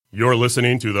You're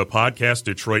listening to the Podcast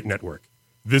Detroit Network.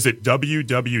 Visit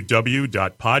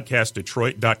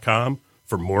www.podcastdetroit.com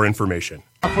for more information.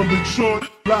 From Detroit,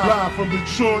 live from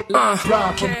Detroit, live from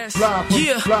Detroit.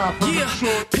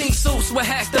 Pink suits with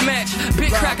hats to match.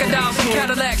 Big crocodiles and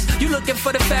Cadillacs. You looking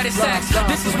for the fattest sacks.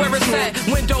 This is where it's at.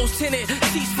 Windows tinted,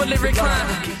 seats fully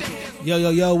reclined.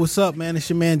 Yo, what's up, man? It's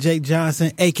your man, Jake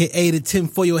Johnson, a.k.a. the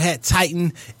tinfoil hat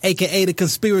titan, a.k.a. the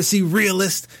conspiracy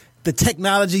realist, the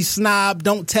technology snob.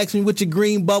 Don't text me with your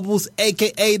green bubbles,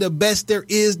 a.k.a. the best there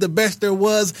is, the best there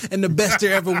was, and the best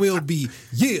there ever will be.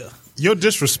 Yeah. Your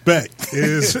disrespect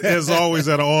is, as always,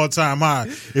 at an all-time high.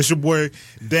 It's your boy,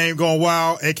 Dame Gone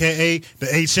Wild, a.k.a. the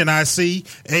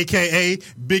HNIC, a.k.a.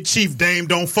 Big Chief Dame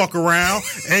Don't Fuck Around,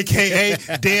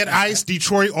 a.k.a. Dead Ice,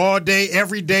 Detroit all day,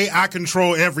 every day, I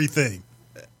control everything.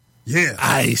 Yeah.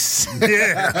 Ice.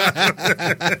 Yeah.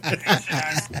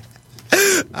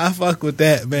 I fuck with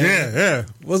that, man. Yeah.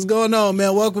 What's going on,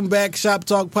 man? Welcome back, Shop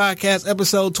Talk Podcast,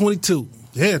 episode 22.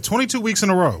 Yeah, 22 weeks in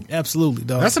a row. Absolutely,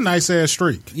 dog. That's a nice-ass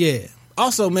streak. Yeah.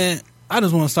 Also, man, I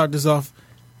just want to start this off.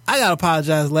 I got to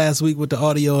apologize last week with the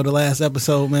audio of the last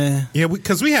episode, man. Yeah,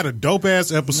 because we had a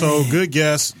dope-ass episode, Man. good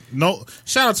guest. No,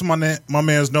 shout out to my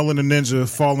man's Nolan the Ninja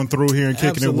falling through here and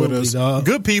kicking it with us. Dog.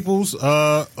 Good peoples,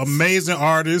 amazing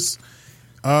artists.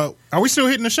 Are we still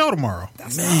hitting the show tomorrow?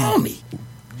 That's my homie.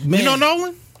 Man. You know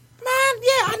Nolan? Man,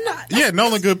 yeah, I know. Yeah,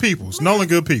 Nolan good peoples. Nolan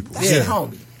good peoples. That's Yeah. your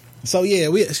homie. So, yeah,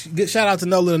 shout out to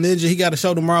Nolan the Ninja. He got a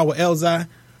show tomorrow with Elzai.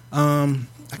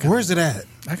 Where's it at?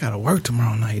 I got to work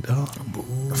tomorrow night, dog.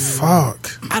 Fuck.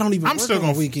 I don't even I'm work still on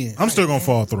gonna the weekend. I'm still gonna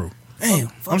fall through. Damn.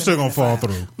 I'm still gonna fall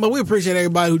through. But we appreciate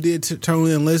everybody who did turn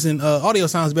in and listen. Audio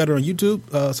sounds better on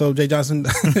YouTube. So Jay Johnson,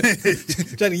 check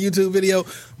the YouTube video.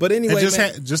 But anyway,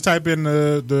 And just type in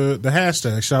the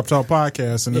hashtag Shop Talk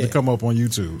Podcast and it'll come up on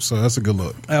YouTube. So that's a good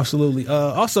look. Absolutely.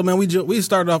 Also, man, we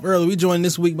started off early. We joined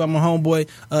this week by my homeboy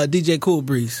DJ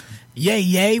BookCoolBreeze.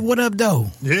 Yay, what up, though?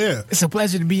 Yeah. It's a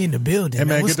pleasure to be in the building. Hey,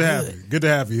 man, What's good to have you. Good to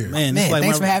have you here. Man, Man, it's like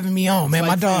thanks for having me on, man.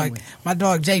 like My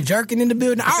dog Jay Jerkin in the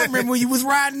building. I remember when you was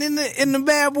riding in the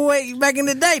bad boy back in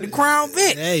the day, the Crown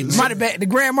Vic. Hey, man. Might have been the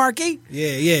Grand Marquis.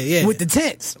 Yeah. With the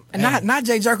tents. And not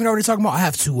Jay Jerkin over there talking about I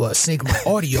have to sync my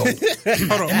audio and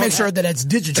make sure that that's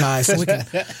digitized so we can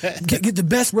get the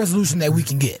best resolution that we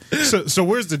can get. So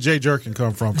where's the Jay Jerkin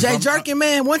come from? Jay Jerkin,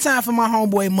 man, one time for my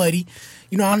homeboy Muddy.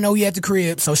 You know, I know he at the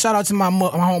crib, so shout out to my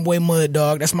homeboy Mud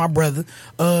Dog. That's my brother.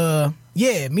 Yeah,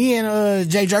 me and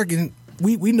Jay Jerkin,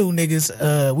 we knew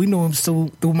niggas. We knew him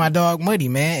through my dog Muddy,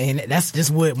 man, and that's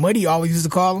just what Muddy always used to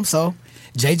call him. So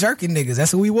Jay Jerkin niggas,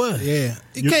 that's who we was. Yeah.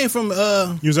 It came from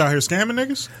You was out here scamming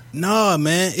niggas? No,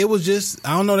 man. It was just,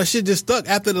 I don't know, that shit just stuck.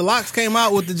 After the locks came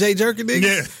out with the Jay Jerkin niggas,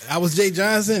 Yeah. I was Jay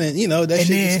Johnson, and, that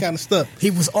shit just kind of stuck.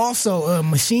 He was also a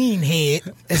machine head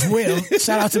as well.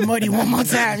 Shout out to Muddy one more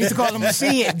time. He used to call him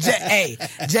machine head.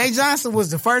 Jay Johnson was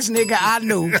the first nigga I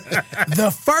knew.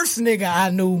 The first nigga I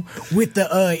knew with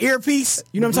the earpiece.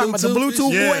 You know what I'm talking about? The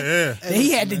Bluetooth Yeah, boy. yeah. And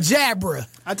he had the Jabra.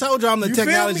 I told you I'm the You feel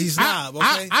technology me? snob,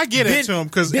 okay? I get it to him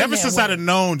because been ever that since way. I'd have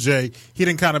known Jay, he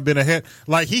done kind of been ahead.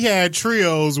 Like he had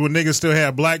trios when niggas still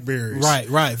had Blackberries.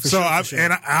 Right. For So sure.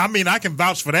 I mean I can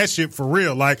vouch for that shit for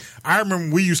real. Like I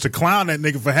remember we used to clown that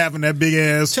nigga for having that big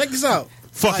ass Check this out.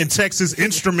 fucking Texas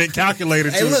instrument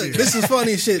calculator. Hey, to look, his this is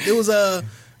funny as shit. It was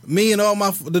me and all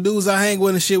the dudes I hang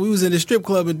with and shit. We was in the strip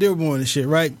club in Dearborn and shit,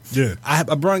 right? Yeah. I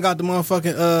brung out the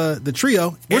motherfucking the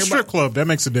trio. What strip club? That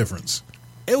makes a difference.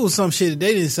 It was some shit.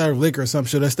 They didn't serve liquor or some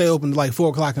shit. They stay open to like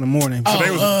 4:00 in the morning. So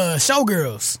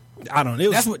Showgirls. I don't know. It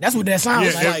was, That's what that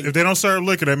sounds Yeah, like. if they don't serve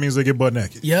liquor, that means they get butt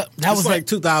naked. Yep. That was like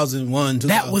 2001.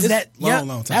 that was it's that. long Yep.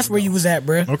 time That's where ago. you was at,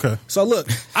 bruh. Okay. So look,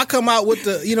 I come out with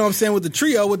the, you know what I'm saying, with the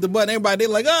trio, with the button. Everybody,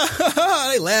 they like,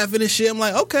 they laughing and shit. I'm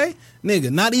like, okay, nigga.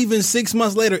 Not even 6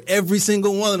 months later, every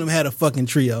single one of them had a fucking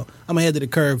trio. I'm ahead of the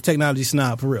curve, technology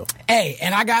snob for real. Hey,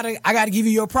 and I gotta give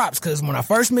you your props because when I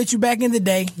first met you back in the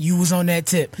day, you was on that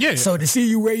tip. Yeah. So to see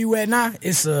you where you at now,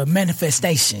 it's a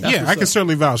manifestation. Yeah, I can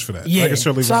certainly vouch for that. Yeah. I can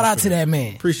certainly Shout vouch out for to that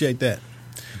man. Appreciate that.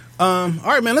 All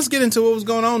right, man. Let's get into what was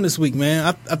going on this week,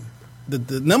 man.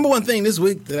 The number one thing this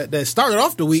week that started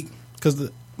off the week, because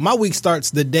my week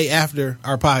starts the day after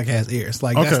our podcast airs.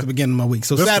 Like that's Okay. the beginning of my week.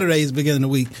 So That's Saturday is the beginning of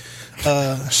the week.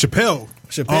 Chappelle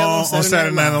on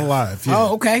Saturday Night Live. Yeah.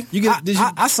 Oh, okay.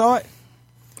 I saw it.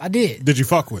 I did. Did you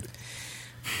fuck with it?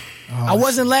 I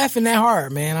wasn't laughing that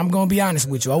hard, man. I'm gonna be honest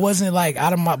with you. I wasn't like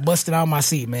busted out of my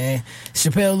seat, man.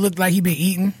 Chappelle looked like he been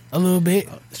eating a little bit.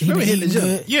 He been hitting eating the gym.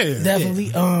 good. Yeah. Definitely.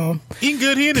 Eating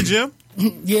good. He in the gym.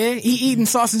 Yeah, he eating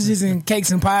sausages and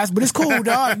cakes and pies, but it's cool,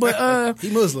 dog. But He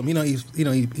Muslim. He don't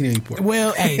eat pork.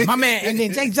 well, hey, my man, and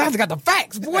then Jake Johnson got the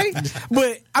facts, boy.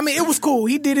 But I mean, it was cool.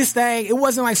 He did his thing. It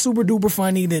wasn't like super duper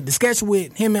funny. The sketch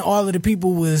with him and all of the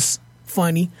people was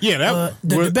funny. Yeah,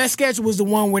 the best sketch was the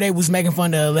one where they was making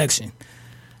fun of the election.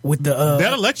 With the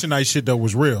that election night shit though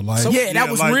was real. Like,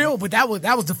 that was real, but that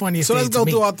was the funniest. So thing let's go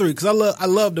to through me. all three because I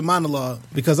love the monologue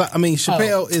because I mean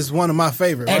Chappelle is one of my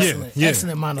favorite. Right? Excellent,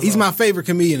 excellent monologue. He's my favorite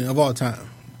comedian of all time.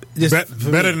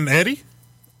 Better than Eddie?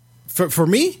 For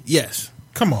me, yes.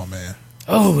 Come on, man.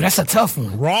 Oh, that's a tough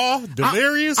one. Raw,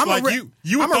 delirious. I'm like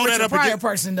you would I'm throw a that Richard up Pryor against.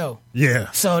 person though. Yeah.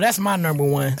 So that's my number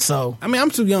one. So I mean,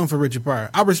 I'm too young for Richard Pryor.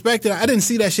 I respect it. I didn't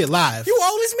see that shit live. you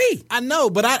old as me. I know,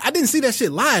 but I didn't see that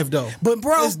shit live though. But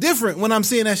bro, it's different when I'm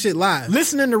seeing that shit live.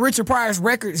 listening to Richard Pryor's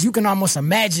records, you can almost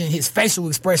imagine his facial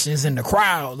expressions in the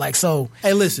crowd. Like so.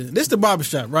 Hey, listen, this the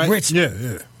barbershop, right? Richard,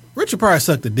 Yeah. Richard Pryor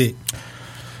sucked a dick.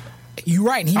 you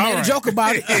right. And he made a right. joke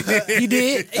about it. He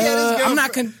did. I'm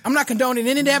not condoning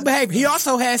any of that behavior. He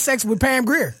also had sex with Pam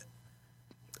Grier.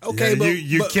 Okay, Yeah, but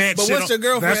you can't But shit what's on- your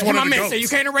girlfriend? that's one My of the man goats. said you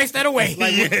can't erase that away.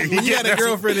 Like, when you got a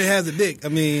girlfriend that has a dick. I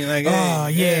mean, like, Oh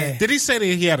yeah. Did he say that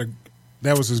he had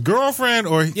that was his girlfriend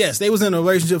or yes, they was in a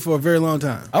relationship for a very long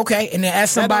time. Okay, and then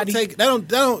as somebody,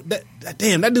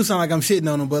 Damn, that do sound like I'm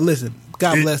shitting on them. But listen,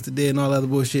 God bless the dead and all that other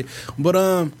bullshit. But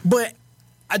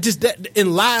I just that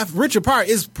in live, Richard Pryor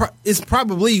is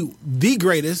probably the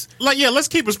greatest. like let's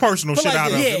keep his personal But shit like,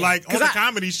 out of yeah, it. Like on 'cause the I-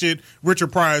 comedy shit,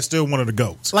 Richard Pryor is still one of the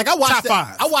goats. Like I watched top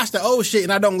 5. I watched the old shit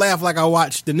and I don't laugh like I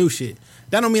watch the new shit.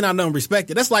 That don't mean I don't respect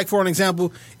it. That's like, for an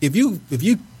example, if you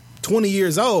 20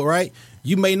 years old, right?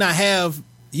 You may not have.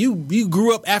 You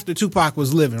grew up after Tupac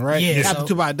was living, right? Yeah, After so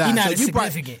Tupac died. he not so as you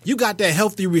significant. you got that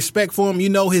healthy respect for him. You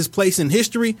know his place in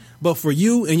history. But for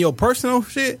you and your personal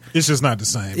shit, It's just not the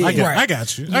same. Yeah. I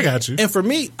got you. I Yeah. got you. and for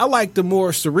me, I like the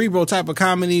more cerebral type of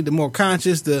comedy, the more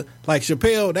conscious, the like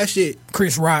Chappelle, that shit.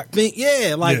 Chris Rock.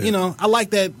 Yeah, Yeah. I like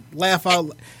that laugh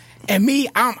out. And me,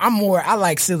 I'm more. I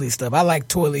like silly stuff. I like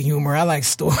toilet humor. I like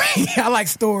story. I like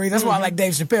stories. That's why I like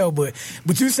Dave Chappelle.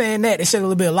 But you saying that, it shed a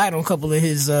little bit of light on a couple of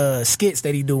his skits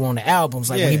that he do on the albums,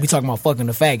 like when he Yeah. be talking about fucking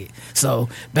the faggot. So,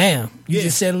 bam, you Yeah.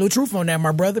 just said a little truth on that,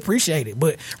 my brother. Appreciate it.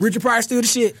 But Richard Pryor still the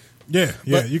shit. Yeah.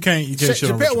 But You can't shit on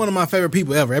Chappelle, Richard. one of my favorite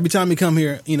people ever. Every time he come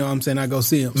here, you know what I'm saying, I go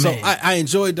see him. So Man. I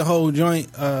enjoyed the whole joint.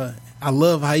 I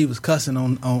love how he was cussing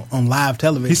on live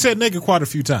television. He said nigga quite a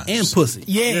few times. and pussy.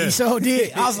 Yeah, he so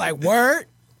did. I was like, word.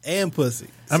 And pussy.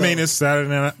 I So, mean, it's Saturday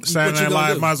Night you gonna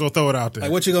Live. do? Might as well throw it out there.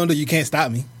 like, what you gonna do? You can't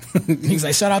stop me. He's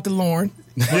like, shout out to Lauren.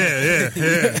 yeah.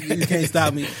 You can't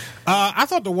stop me. I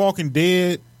thought the Walking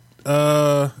Dead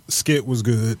skit was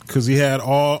good because he had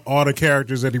all the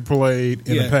characters that he played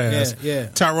in the past. yeah.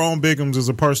 Tyrone Biggums is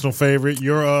a personal favorite.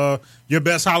 Your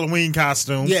best Halloween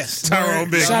costume. Yes. Tyrone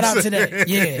Biggums. Shout out to that.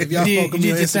 Yeah, If y'all you follow did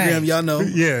me on your Instagram, thing. y'all know.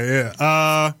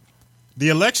 Yeah. The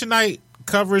election night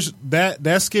coverage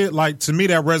that skit, like, to me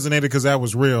that resonated because that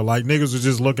was real. Like, niggas was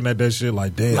just looking at that shit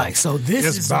like, damn. Like, so this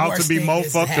it's is the about worst to be thing more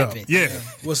that's fucked up. happened. Yeah.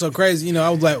 What's so crazy? You know,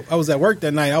 I was at work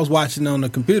that night. I was watching on the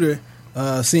computer,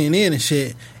 CNN and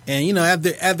shit. And you know,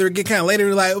 after it get kind of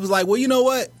later, like it was like, well, you know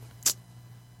what?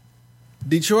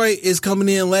 Detroit is coming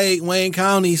in late, Wayne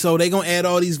County, so they gonna add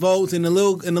all these votes in a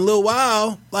little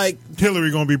while. Like,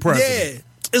 Hillary gonna be president. yeah,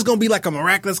 it's gonna be like a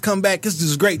miraculous comeback. This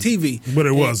is great TV, But it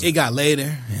And wasn't. It got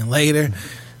later and later.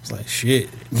 It's like shit.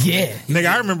 Yeah. Nigga,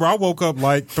 I remember I woke up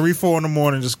like 3-4 in the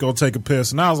morning just go take a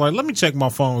piss, and I was like, let me check my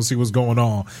phone and see what's going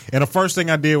on. And the first thing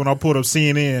I did when I pulled up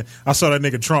CNN, I saw that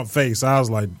nigga Trump face. I was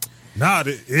like, nah,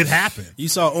 it happened. You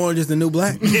saw Orange is the New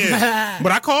Black? Yeah,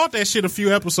 but I called that shit a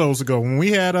few episodes ago when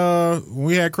we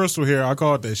had Crystal here. I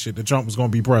called that shit that Trump was going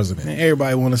to be president. And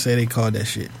everybody want to say they called that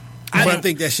shit. I But didn't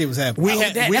think that shit was happening.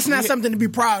 That's not something to be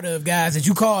proud of, guys. That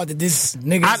you called that this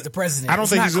nigga is the president. I don't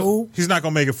It's think not cool. he's not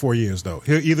going to make it 4 years though.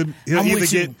 He'll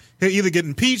either get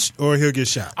impeached or he'll get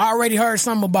shot. I already heard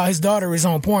something about his daughter is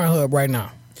on Pornhub right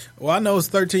now. Well, I know his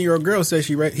 13-year-old girl said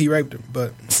he raped her,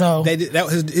 but So,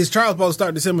 his trial was supposed to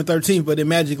start December 13th, but it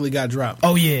magically got dropped.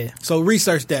 oh yeah, So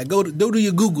research that. Go do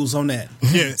your Googles on that.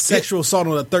 Yeah. Sexual assault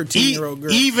on a 13-year-old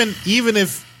girl. Even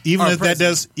if Our that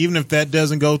president.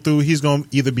 doesn't go through, he's going to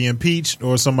either be impeached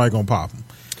or somebody going to pop him.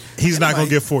 He's not going to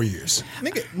get 4 years.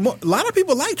 Nigga, a lot of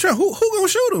people like Trump. Who gonna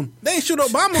shoot him? They ain't shoot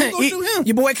Obama. Who gonna shoot him?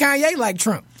 Your boy Kanye like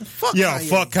Trump. Fuck Yo, Kanye.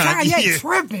 fuck Kanye. Kanye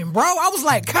tripping, bro. I was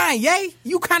like, Kanye,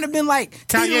 you kind of been like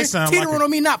teetering on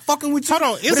me, not fucking with you.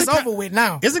 Hold on, but it's over with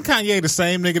now. Isn't Kanye the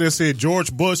same nigga that said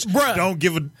George Bush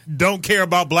don't care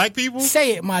about black people?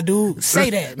 Say it, my dude. Say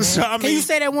that, man. So, I Can mean, you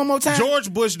say that one more time?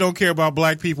 George Bush don't care about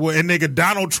black people, and nigga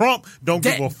Donald Trump don't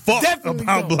give a fuck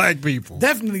about black people.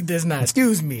 Definitely does not.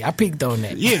 Excuse me, I peeked on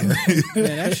that. Yeah, Man,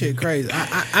 that shit crazy.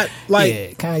 I like.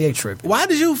 Yeah, Kanye tripping. Why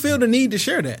did you feel the need to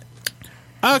share that?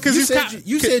 because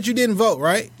You said you didn't vote,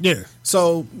 right? Yeah.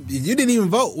 So you didn't even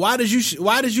vote. Why did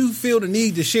you feel the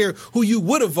need to share who you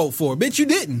would have voted for? Bitch, you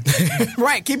didn't.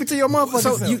 Right, keep it to your motherfucking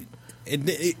So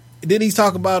self. then he's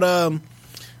talk about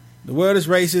the world is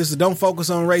racist. Don't focus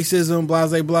on racism. Blah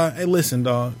blah blah. Hey, listen,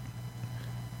 dog.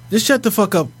 Just shut the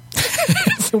fuck up.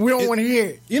 We don't want to hear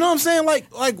it. You know what I'm saying?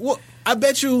 Like what? I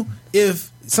bet you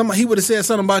if he would have said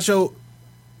something about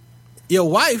your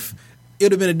wife, it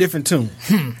would have been a different tune.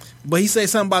 But he said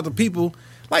something about the people.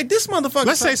 Like this motherfucker.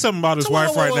 Let's say something about his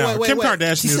wife right now. Kim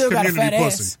Kardashian is community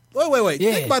pussy. Wait.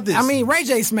 Yeah. Think about this. I mean, Ray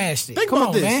J smashed it. Think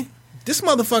about this. Man. This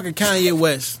motherfucker Kanye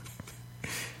West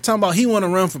talking about he want to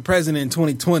run for president in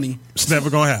 2020. It's never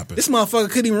gonna happen. This motherfucker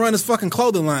couldn't even run his fucking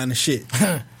clothing line and shit.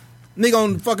 Nigga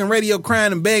on fucking radio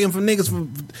crying and begging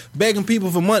people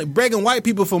for money, begging white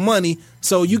people for money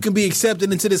so you can be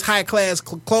accepted into this high class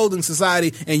clothing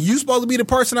society, and you supposed to be the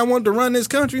person I want to run this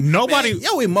country. Nobody, man,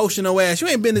 yo, emotional ass. You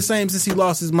ain't been the same since he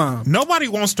lost his mom. Nobody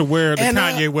wants to wear the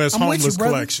Kanye West I'm with homeless you,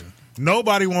 brother. collection.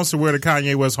 Nobody wants to wear the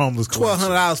Kanye West homeless collection.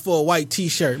 $1,200 for a white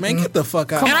T-shirt, man. Get the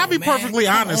fuck out. And I'll be perfectly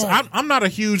honest, I'm not a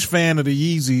huge fan of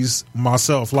the Yeezys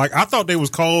myself. Like, I thought they was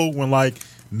cold when like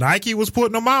Nike was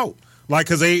putting them out. Like,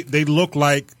 because they look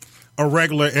like a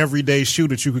regular everyday shoe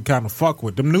that you could kind of fuck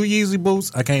with. Them new Yeezy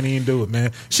boots, I can't even do it,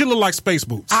 man. She look like space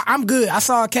boots. I'm good. I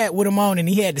saw a cat with them on, and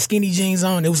he had the skinny jeans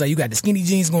on. It was like, you got the skinny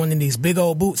jeans going in these big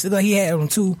old boots. It's like he had on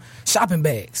 2 shopping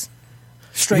bags.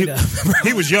 Straight up.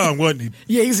 He was young, wasn't he?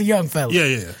 Yeah, he's a young fella.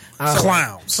 Yeah.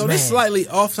 Clowns. So this slightly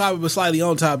off topic, but slightly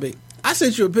on topic. I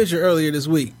sent you a picture earlier this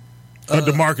week.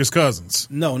 DeMarcus Cousins.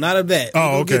 No, not of that.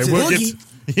 Oh, okay.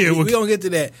 We'll gonna get to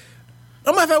that.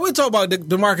 No matter of fact, we'll talk about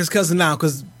DeMarcus Cousins now,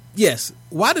 because yes,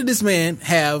 why did this man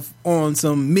have on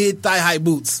some mid thigh high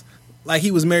boots like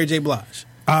he was Mary J. Blige?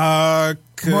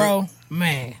 Bro,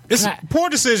 man, it's poor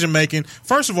decision making.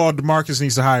 First of all, DeMarcus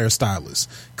needs to hire a stylist,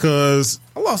 because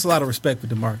I lost a lot of respect for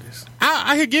DeMarcus.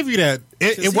 I could give you that.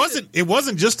 It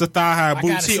wasn't just the thigh high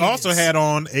boots. He also had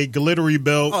on a glittery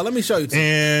belt. Oh, let me show you.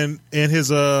 And his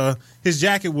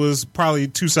jacket was probably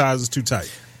 2 sizes too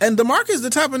tight. And DeMarcus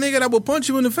the type of nigga that will punch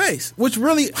you in the face, which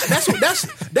really that's the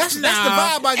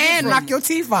vibe I get and from knock your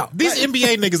teeth out. These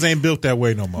NBA niggas ain't built that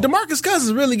way no more. DeMarcus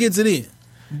Cousins really gets it in,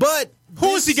 but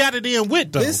who has he got it in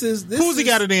with though? Who's he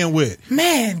got it in with?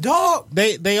 Man, dog.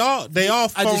 They all phony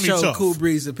I just showed tough.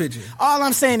 BookCoolBreeze the picture. All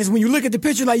I'm saying is when you look at the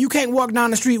picture, like you can't walk down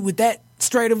the street with that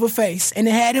straight of a face, and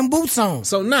it had them boots on.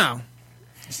 So now,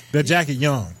 that jacket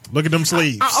young. Look at them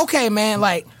sleeves. Okay, man.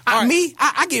 Like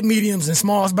I get mediums and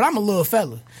smalls, but I'm a little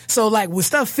fella. So like with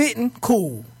stuff fitting,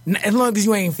 cool. As long as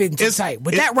you ain't fitting too tight.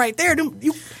 But that right there,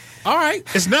 all right.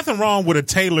 It's nothing wrong with a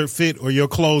tailored fit or your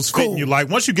clothes fitting you. Like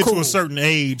once you get to a certain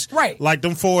age, right? Like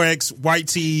them 4X white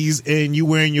tees and you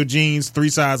wearing your jeans 3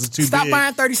 sizes too big. Stop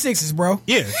buying 36s, bro.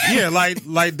 Yeah.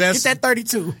 Like that's get that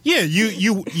 32. Yeah,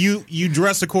 you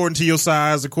dress according to your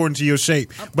size, according to your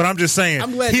shape. But I'm just saying,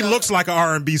 he looks like an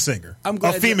R&B singer,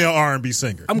 a female R&B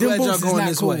singer. I'm glad y'all going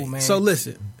this way. Man. So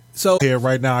listen. So here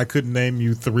right now, I couldn't name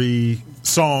you 3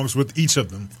 songs with each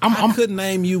of them. I couldn't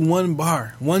name you one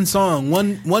bar, one song,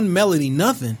 one melody,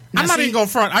 nothing. I'm not even gonna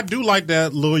front. I do like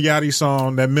that Lil Yachty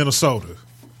song, that Minnesota.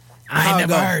 I ain't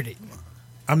never heard it.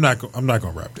 I'm not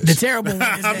gonna rap this. The terrible one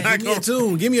is that. Give me a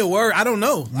tune. Give me a word. I don't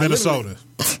know. Minnesota.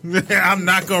 I'm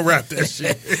not gonna rap that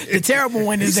shit. The terrible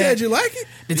one is that. You said you like it?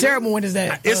 The terrible one is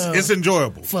that. It's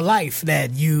enjoyable. For life,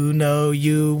 that you know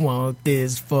you want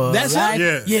this for that's life.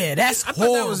 Him? Yeah, that's I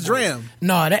horrible. thought that was Dram.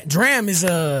 No, that Dram is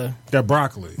that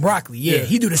Broccoli. Broccoli, yeah.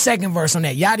 He do the second verse on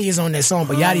that. Yachty is on that song,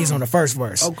 but Yachty is on the first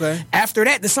verse. Okay. After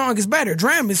that, the song is better.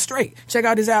 Dram is straight. Check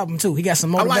out his album too. He got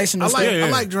some motivational stuff. I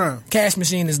like Dram. Cash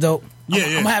Machine is dope. Yeah,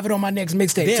 I'm gonna have it on my next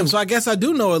mixtape too. Damn, so I guess I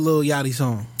do know a Lil Yachty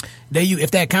song.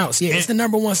 If that counts, yeah. It's the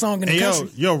number 1 song in the country.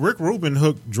 Yo, Rick Rubin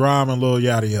hooked Drum and Lil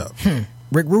Yachty up.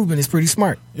 Rick Rubin is pretty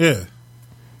smart. Yeah.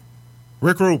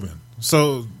 Rick Rubin.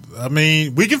 So, I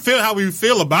mean, we can feel how we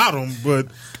feel about him, but...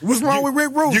 What's wrong with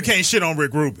Rick Rubin? You can't shit on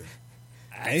Rick Rubin.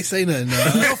 I ain't say nothing.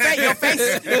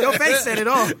 Your face said it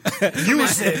all. You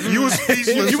was speechless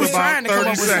You for was about trying to come 30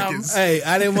 up with seconds. Hey,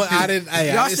 I didn't.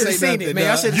 Hey, Y'all I didn't should have say seen nothing, it, man.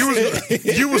 Y'all dog. should have seen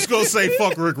it. You was gonna say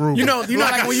fuck Rick Rubin. You know,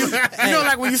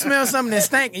 like when you smell something that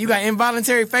stank and you got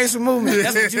involuntary facial movement.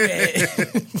 That's what you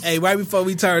had. Hey, right before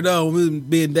we turned on,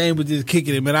 me and Dame was just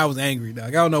kicking it, man. I was angry, dog.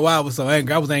 I don't know why I was so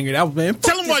angry. I was angry. I was, man.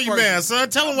 Tell him why you mad, son.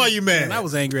 Tell him why you mad. Man, I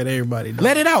was angry at everybody, dog.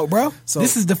 Let it out, bro. So-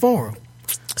 This is the forum.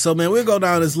 So, man, we'll go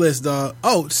down this list, dog.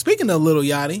 Oh, speaking of Lil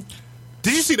Yachty,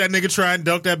 Did you see that nigga try and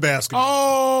dunk that basket?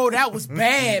 Oh, that was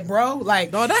bad, bro.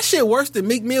 Like, dog, that shit worse than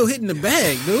Meek Mill hitting the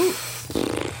bag, dude.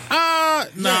 Nah,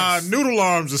 yes. noodle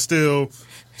arms are still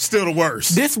the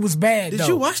worst. this was bad. Did though.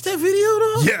 you watch that video,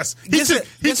 though? Yes,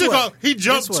 he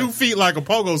jumped Guess what? 2 feet like a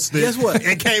pogo stick. Guess what?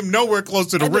 And came nowhere close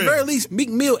to the At rim. the very least, Meek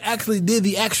Mill actually did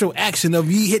the actual action of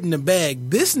he hitting the bag.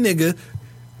 This nigga,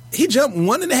 he jumped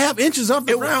 1.5 inches off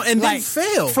the ground and then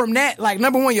fell. From that, like,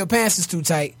 number one, your pants is too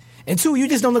tight. And two, you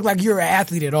just don't look like you're an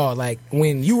athlete at all. Like,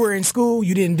 when you were in school,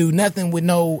 you didn't do nothing with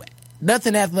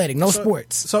nothing athletic, no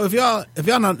sports. So if y'all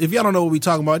don't know what we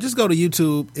talking about, just go to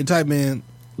YouTube and type in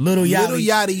Little Lil Yachty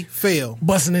Yachty fail.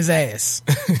 busting his ass.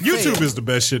 YouTube is the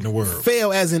best shit in the world.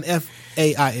 Fail as in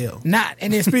FAIL. Not.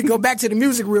 And then go back to the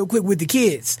music real quick with the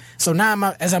kids. So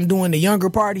now as I'm doing the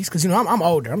younger parties, because, you know, I'm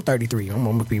older. I'm 33. I'm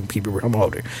going to keep it real. I'm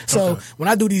older. So when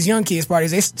I do these young kids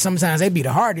parties, sometimes they be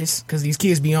the hardest because these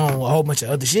kids be on a whole bunch of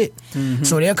other shit. Mm-hmm.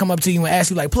 So they'll come up to you and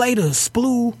ask you, like, play the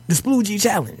Sploogie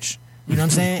Challenge. You know what I'm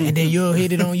saying? And then you'll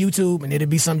hit it on YouTube and it'll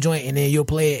be some joint and then you'll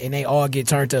play it and they all get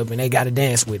turned up and they got to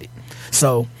dance with it.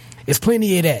 So it's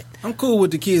plenty of that. I'm cool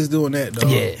with the kids doing that, though.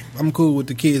 Yeah. I'm cool with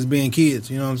the kids being kids,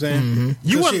 you know what I'm saying? Mm-hmm.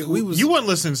 You wasn't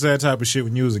listening to that type of shit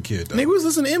when you was a kid, though. Nigga, we was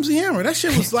listening to MC Hammer. That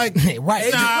shit was like...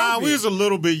 Right. Nah, we was a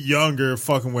little bit younger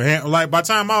fucking with him. Like, by the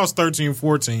time I was 13,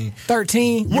 14.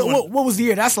 13? What was the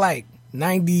year? That's like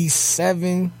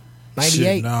 97...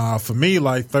 98? Shit, nah, for me,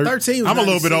 like 13 was I'm a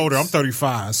little 96. bit older. I'm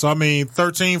 35. So, I mean,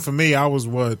 13 for me, I was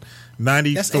what,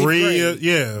 93?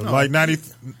 Yeah, like 90,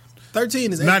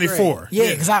 13 is 94.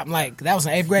 Yeah, because I'm like, that was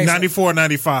in 8th grade. 94,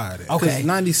 95. Okay.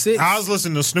 96. I was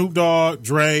listening to Snoop Dogg,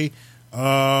 Dre,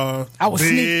 I was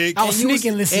Big.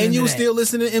 sneaking listening and you to was that. still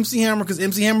listening to MC Hammer because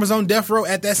MC Hammer's on death row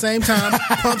at that same time.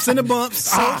 Pumps and the bumps.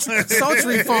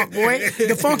 Sultry funk, boy.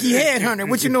 The funky headhunter.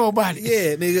 What you know about it?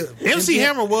 Yeah, nigga. MC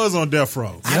Hammer was on death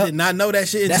row. I did not know that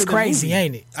shit. That's until the crazy, movie.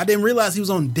 ain't it? I didn't realize he was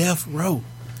on death row.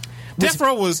 Death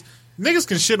row was... Niggas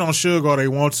can shit on Suge all they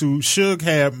want to. Suge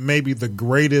had maybe the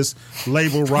greatest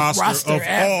label roster of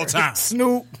ever. all time.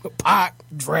 Snoop, Pac,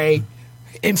 Dre,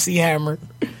 MC Hammer.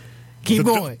 Keep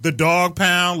going. The Dog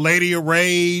Pound, Lady of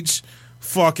Rage,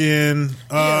 fucking.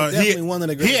 Definitely one of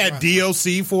the greatest He had rockers.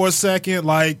 DLC for a second.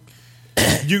 Like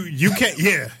you can't.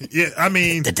 Yeah. I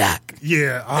mean, The Doc.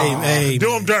 yeah. Hey,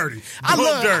 do him dirty. I Do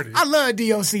him dirty. love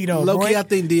DOC though. Low key, boy. I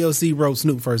think DLC wrote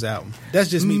Snoop first album. That's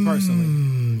just me personally.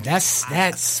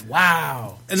 That's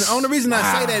wow. And the only reason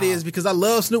I say that is because I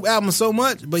love Snoop albums so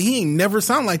much, but he ain't never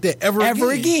sound like that ever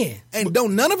again. And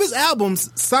don't none of his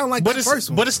albums sound like that first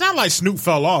one. But it's not like Snoop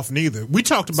fell off neither. We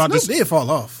talked about Snoop this. did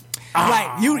fall off.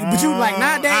 Like you like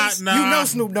nowadays, nah. you know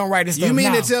Snoop don't write his stuff. You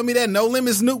mean now. to tell me that No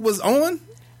Limit Snoop was on?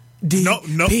 No.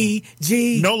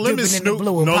 DPG. No Limit Dipping in the Snoop.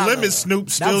 blue No Impala. Limit Snoop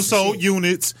That still was the sold shit.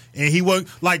 units, and he was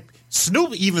like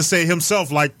Snoop even said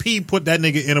himself like P put that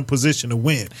nigga in a position to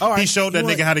win. All right, He showed that you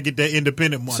want- nigga how to get that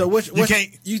independent money. So you can't.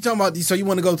 you talking about? So you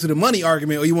want to go to the money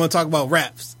argument, or you want to talk about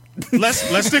raps? Let's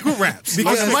stick with raps. On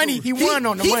the money, he won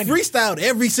on the money. He freestyled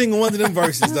every single one of them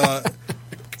verses, dog.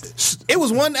 It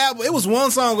was one album. It was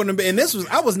one song on the, and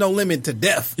I was No Limit to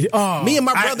death. Oh. Me and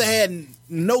my brother had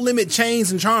No Limit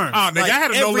chains and charms. Oh, nigga, Like, I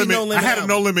had a no every limit. I had a album.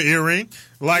 no limit earring.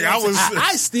 Like I was.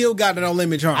 I still got a No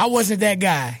Limit charm. I wasn't that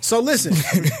guy. So listen,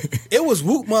 it was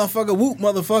Whoop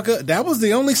Motherfucker. That was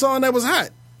the only song that was hot.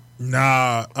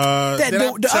 Nah.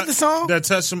 The other song. That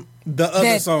touched him. The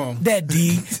other song. That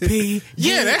DP.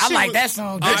 Yeah, that I shit like was- that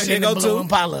song. All right, Dipping they in the go blue to-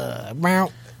 Impala.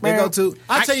 They go to.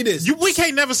 I'll tell you this. We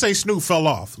can't never say Snoop fell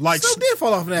off. Like Snoop did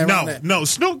fall off in that. around that. No.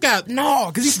 Snoop got No,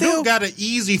 because he Snoop still got an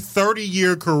easy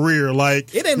 30-year career.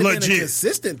 Like It ain't been a legit.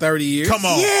 consistent 30 years. Come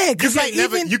on. Yeah, 'cause you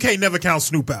like can't never count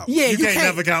Snoop out. Yeah, you can't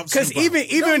never count Snoop because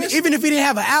out. even if he didn't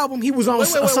have an album, he was on Wait,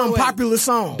 some wait. popular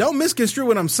song. Don't misconstrue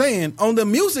what I'm saying. On the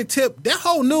music tip, that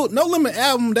whole No Limit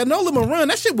album, that No Limit run,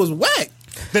 that shit was whack.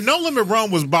 The No Limit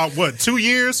run was about what, 2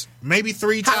 years, maybe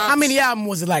 3 times. How many albums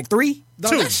was it? Like 3?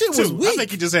 Dog, Two. that shit was Two. weak. I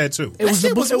think he just had 2. It was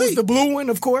shit was it was weak. the blue one,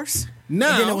 of course. Now-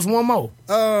 and then there was one more.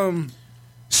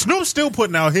 Snoop's still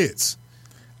putting out hits.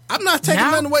 I'm not taking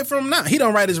nothing away from him now. He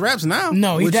don't write his raps now.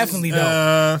 No, he definitely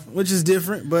don't. Which is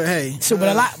different, but hey. So, but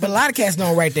a lot of cats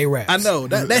don't write their raps. I know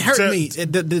that hurt me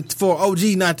for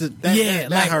OG not to.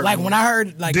 That hurt like me. when I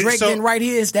heard like Drake didn't write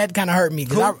his, that kind of hurt me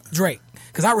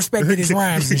because I respected his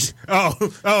rhymes.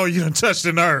 And oh, you done touched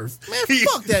the nerve. Man,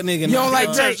 fuck that nigga. You don't like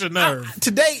Drake? Touched the nerve.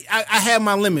 Today, I had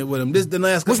my limit with him. This is the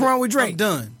last. What's wrong with Drake?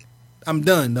 I'm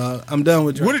done, dog. I'm done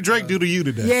with Drake. What did Drake do to you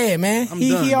today? Yeah, man.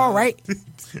 He all right.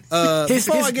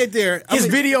 Before I get there, his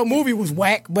video movie was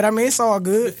whack, but I mean it's all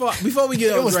good. Before we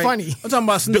get, it was Drake, funny. I'm talking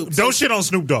about Snoop. Don't shit on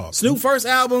Snoop Dogg. Snoop first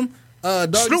album,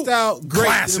 Doggy Style, great,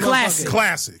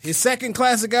 classic. His second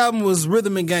classic album was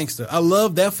Rhythm and Gangster. I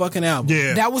love that fucking album.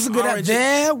 Yeah, that was a good album.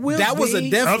 That was a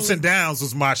definitely Ups and Downs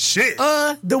was my shit.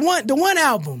 The one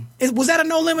album was that a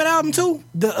No Limit album too?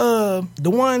 The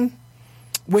one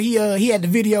where he had the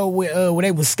video where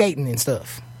they was skating and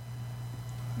stuff.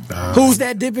 Who's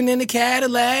that dipping in the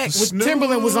Cadillac? With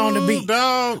Timberland was on the beat.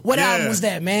 What album was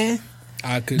that, man?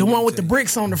 The one with the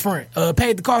bricks on the front.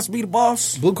 Paid the Cost to Be the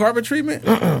Boss. Blue Carpet Treatment?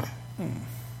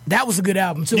 That was a good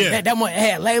album too. Yeah. That one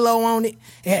had Laylo on it.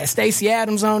 It had Stacey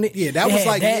Adams on it. Yeah, that was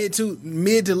like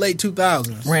mid to late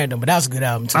 2000s. Random, but that was a good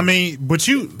album too. I mean, but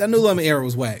that New Lemon era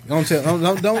was whack. Don't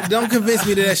convince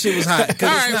me that shit was hot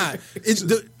because it's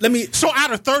not. So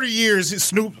out of 30 years,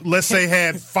 Snoop, let's say,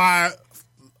 had a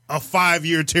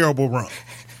 5-year terrible run.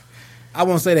 I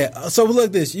won't say that. So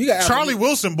look, this you got Charlie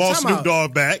Wilson bought Snoop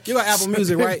Dogg back. You got Apple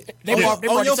Music, right? They brought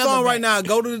your phone right back.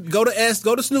 now. Go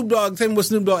to Snoop Dogg. Tell me what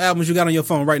Snoop Dogg albums you got on your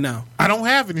phone right now. I don't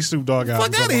have any Snoop Dogg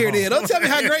albums. Fuck out of here, then. Don't tell me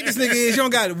how great this nigga is. You don't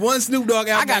got one Snoop Dogg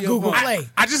album. I got Google Play.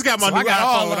 I just got my new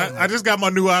iPhone. I just got my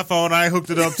new iPhone. I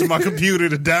hooked it up to my computer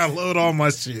to download all my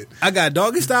shit. I got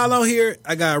Doggy Style on here.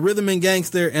 I got Rhythm and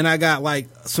Gangster, and I got like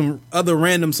some other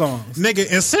random songs. Nigga,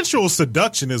 and Sensual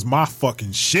Seduction is my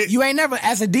fucking shit. You ain't never,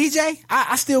 as a DJ,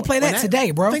 I still play that today,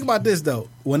 bro. Think about this though.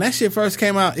 When that shit first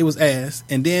came out, it was ass,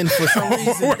 and then for some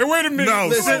reason, wait a minute.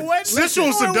 No,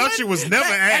 Sensual Seduction was never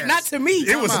ass. Not to me.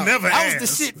 It was never ass. That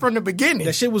was the shit from the beginning.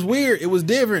 That shit was weird. It was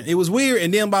different. It was weird,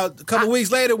 and then about a couple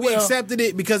weeks later, we accepted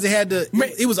it because it had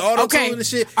it was auto tune and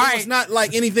shit. It was not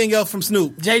like anything else from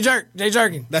Snoop. Jay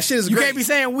Jerkin. That shit is You great. can't be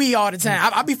saying we all the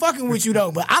time. I be fucking with you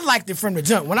though, but I liked it from the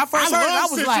jump. When I first heard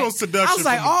it, I was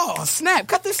like, oh snap,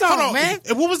 cut this song, man.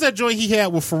 And what was that joint he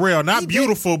had with Pharrell? Not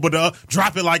Beautiful, but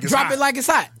Drop It Like It's Hot. Drop It Like It's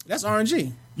Hot. That's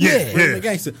RNG. Yeah.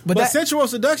 Gangster. But Sensual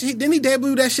Seduction, didn't he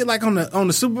debut that shit like on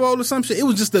the Super Bowl or some shit? It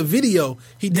was just a video.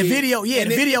 The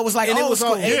video was like and it old was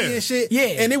school. all alien shit. Yeah.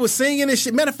 And it was singing and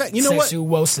shit. Matter of fact, you know what?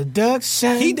 Sensual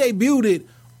Seduction. He debuted it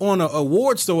on an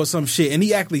award store or some shit, and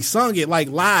he actually sung it like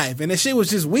live, and that shit was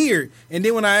just weird. And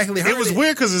then when I actually heard it was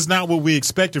weird because it's not what we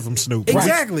expected from Snoop.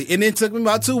 Exactly. Right? And it took me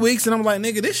about 2 weeks, and I'm like,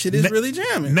 nigga, this shit is really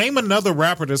jamming. Name another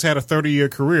rapper that's had a 30-year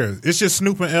career. It's just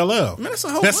Snoop and LL. Man, that's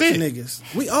a whole bunch of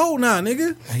niggas. We old now,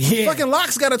 nigga. Yeah. Fucking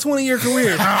Locke's got a 20-year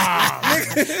career.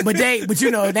 but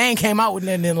you know, they ain't came out with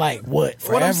nothing in like what?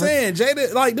 Forever? What I'm saying,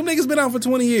 Jada, like them niggas been out for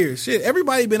 20 years. Shit,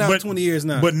 everybody been out for 20 years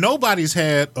now. But nobody's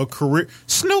had a career.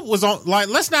 Snoop was on. Like,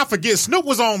 let's not forget, Snoop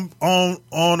was on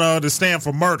the stand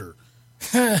for murder.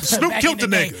 Snoop killed the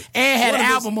nigga and had an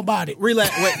album about it.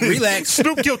 Relax.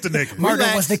 Snoop killed the nigga. Murder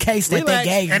was the case that they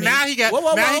gave. And now he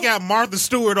got Martha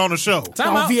Stewart on the show on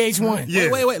VH1. Yeah.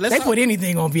 Wait. They put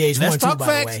anything on VH1 let's too. Talk by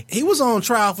facts. the way, he was on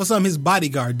trial for something his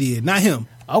bodyguard did, not him.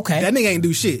 Okay, that nigga ain't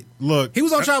do shit. Look, he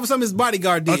was on trial for something his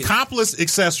bodyguard did. Accomplice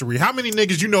accessory. How many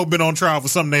niggas you know been on trial for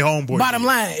something they homeboy? Bottom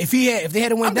line, if they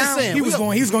had went down, he was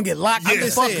going to get locked. I'm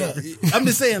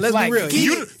just saying. Let's be real.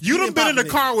 You done been in the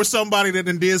car with somebody that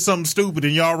done did something stupid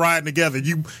and y'all riding together.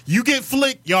 You get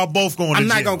flicked, y'all both going to jail. I'm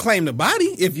not gonna claim the body.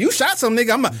 If you shot some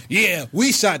nigga, I'm like,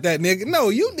 we shot that nigga. No,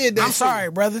 you did that. I'm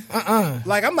sorry, brother.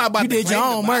 Like I'm not about you to did your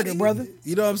own murder, brother.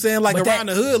 You know what I'm saying? Like around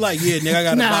the hood, like nigga, I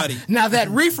got a body. Now that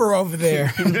reefer over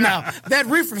there, that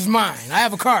reefer's mine. I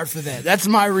have a card for that. That's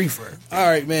my reefer. All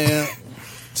right, man.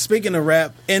 Speaking of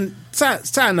rap, and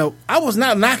side note, I was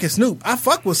not knocking Snoop. I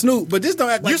fuck with Snoop, but just don't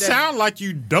act like you that. You sound like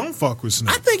you don't fuck with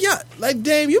Snoop. I think y'all, like,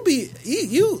 damn, you.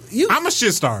 I'm a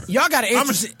shit starter. Y'all got an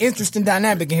interesting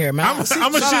dynamic in here, man. I'm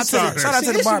a shit starter. Shout out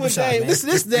to the barbershop, man.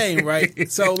 This Dame,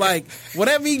 right? So, like,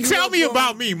 whatever he tell me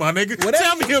about me, my nigga.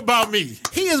 Tell me about me.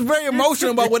 He is very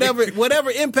emotional about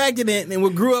whatever impacted him and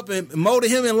what grew up and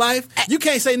molded him in life. You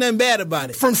can't say nothing bad about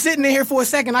it. From sitting in here for a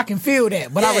second, I can feel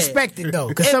that, but I respect it though,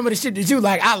 because some of the shit that you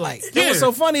like, I like. Yeah. What's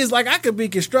so funny is like I could be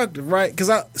constructive, right? Because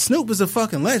Snoop is a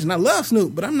fucking legend. I love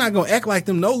Snoop, but I'm not gonna act like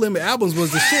them No Limit albums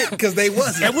was the shit because they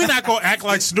wasn't. And we're not gonna act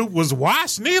like Snoop was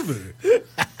washed neither.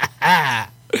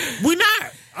 We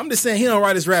not. I'm just saying he don't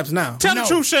write his raps now. Tell the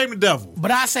truth, shame the devil.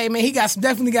 But I say, man, he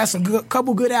definitely got some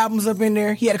couple good albums up in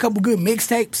there. He had a couple good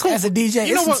mixtapes as a DJ.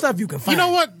 It's some stuff you can find. You know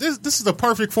what? This is the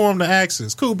perfect forum to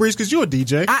access. Cool Breeze, because you're a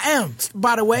DJ. I am.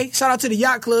 By the way, shout out to the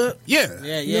Yacht Club. Yeah.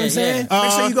 You know what I'm saying?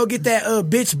 Make sure you go get that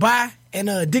Bitch Bye and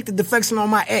Addicted to Flexing on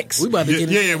My Ex. We about to get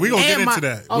Yeah, we gonna get into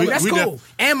that. Oh, that's cool.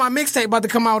 And my mixtape about to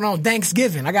come out on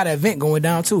Thanksgiving. I got an event going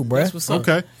down too, bruh. That's what's up.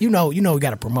 Okay. You know we got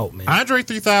to promote, man. Andre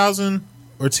 3000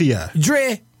 or T.I.?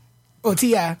 Dre or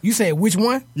T.I. You said which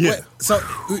one? Yeah.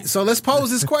 Wait, so let's pose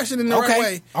this question in the right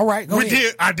way. All right, go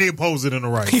ahead. I did pose it in the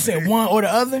right way. He said one or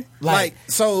the other?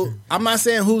 So I'm not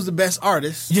saying who's the best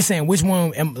artist. Just saying which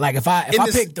one, if I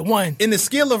pick the one. In the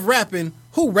skill of rapping,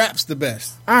 who raps the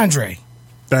best? Andre.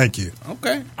 Thank you.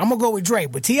 Okay. I'm going to go with Dre,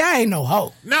 but T.I. ain't no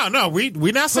hoe. No, we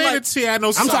not saying that T.I. no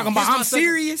I'm song. talking about I'm second-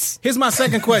 serious. Here's my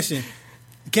second question.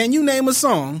 Can you name a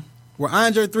song where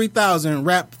Andre 3000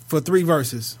 rapped for 3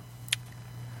 verses?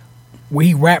 Where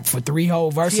he rapped for 3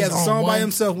 whole verses. He has a on song one. by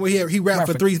himself where he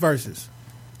rapped for 3 verses.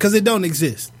 Because it don't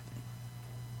exist.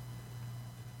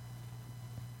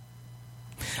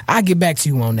 I'll get back to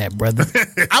you on that, brother.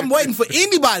 I'm waiting for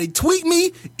anybody. Tweet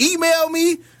me, email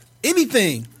me,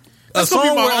 anything. A gonna be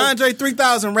song my where own- Andre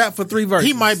 3000 rapped for 3 verses.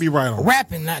 He might be right on.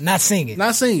 Rapping, not singing.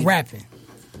 Not singing. Rapping.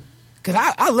 Because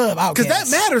I love Outkast. Because that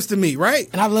matters to me, right?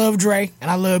 And I love Dre, and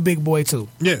I love Big Boy, too.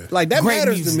 Yeah. Like, that Great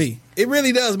matters music. to me. It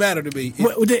really does matter to me.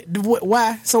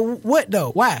 Why? So what,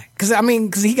 though? Why?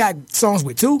 Because he got songs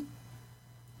with two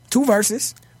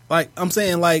verses. Like, I'm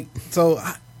saying, like, so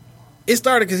it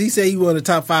started because he said he was one of the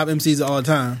top 5 MCs of all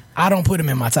time. I don't put him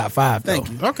in my top 5, though. Thank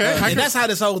you. Okay. And that's how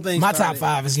this whole thing My started.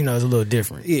 top 5 is, is a little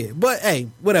different. Yeah, but hey,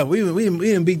 whatever. We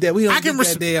didn't beat that. We don't beat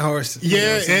that dead horse. Yeah, You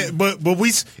know what I'm saying? but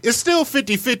it's still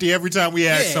 50-50 every time we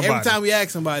ask somebody. every time we ask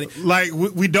somebody. Like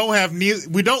we don't have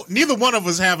neither one of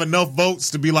us have enough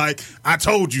votes to be like, I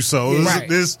told you so. Right.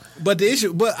 But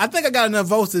I think I got enough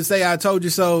votes to say I told you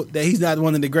so that he's not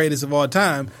one of the greatest of all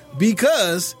time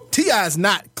because T.I. is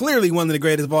not clearly one of the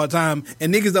greatest of all time,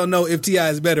 and niggas don't know if T.I.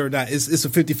 is better or not. It's a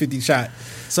 50-50 shot.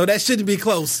 So that shouldn't be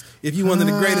close if you one of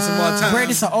the greatest of all time.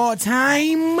 Greatest of all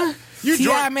time?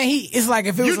 T.I., man, it's like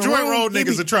if it was You a Joy room, Road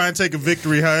niggas to try and take a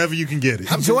victory however you can get it.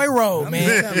 Joy Road,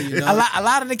 man. telling you, a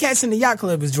lot of the cats in the Yacht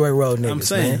Club is Joy Road niggas, I'm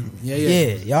saying. man.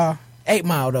 Yeah. Y'all. 8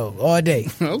 Mile, though, all day.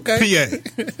 Okay.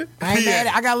 PA. I ain't mad.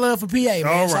 I got love for PA, man.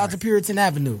 All Shout out right. to Puritan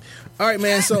Avenue. All right,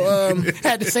 man. So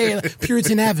Had to say it,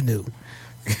 Puritan Avenue.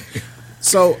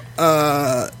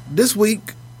 This week,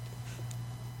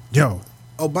 Yo,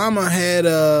 Obama had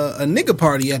a nigga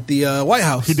party at the White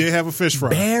House. he did have a fish fry.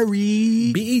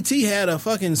 Barry. BET had a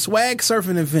fucking swag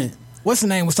surfing event. What's the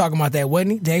name was talking about that,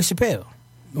 wasn't he? Dave Chappelle.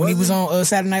 When he was on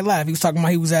Saturday Night Live, he was talking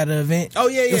about he was at an event. Oh,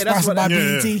 yeah, It was that's sponsored what by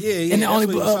I- BET. Yeah, And the that's only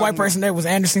what he was talking white about. person there was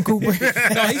Anderson Cooper.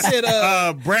 No, he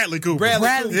said Bradley Cooper.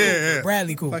 Bradley Yeah.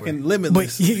 Bradley Cooper. Fucking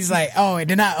Limitless. But he's like, and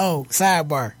then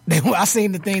sidebar. I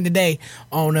seen the thing today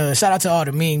on, shout out to all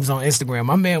the memes on Instagram.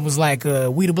 My man was like,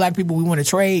 we the black people, we want to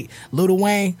trade Lil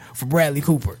Wayne for Bradley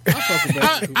Cooper. We take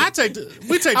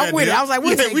that I'm with deal. it. I was like,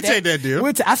 we'll take we that. take that deal.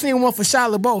 I seen one for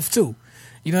Shia LaBeouf, too.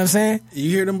 You know what I'm saying? You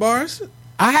hear them bars?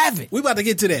 I haven't. We about to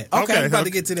get to that. Okay. We about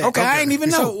to get to that. Okay, I ain't even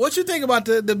know. So what you think about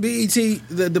the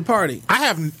BET, the party?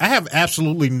 I have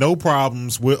absolutely no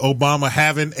problems with Obama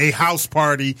having a house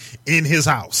party in his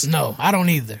house. No, I don't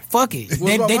either. Fuck it.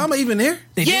 Was Obama even there?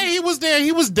 Yeah, he was there.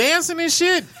 He was dancing and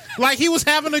shit. Like he was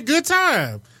having a good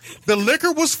time. The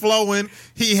liquor was flowing.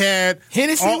 He had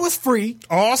Hennessy was free.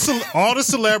 All the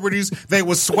celebrities, they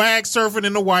was swag surfing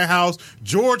in the White House.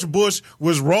 George Bush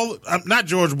was rolling. Not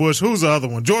George Bush. Who's the other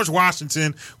one? George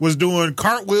Washington was doing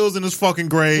cartwheels in his fucking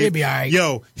grave. He'll be all right.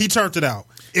 Yo, he turned it out.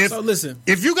 So listen.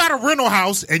 If you got a rental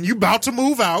house and you about to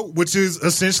move out, which is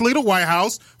essentially the White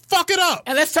House, fuck it up.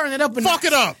 And let's turn it up. Fuck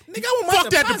it up. Nigga, I want my Fuck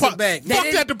that deposit back.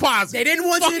 Fuck that deposit. They didn't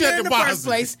want Fuck you that there in the deposit. first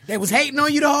place. They was hating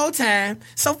on you the whole time.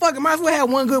 So fuck it. Might as well have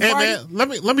one good Hey party.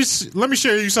 man, let me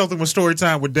share you something with story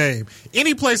time with Dame.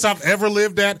 Any place I've ever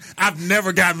lived at, I've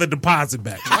never gotten the deposit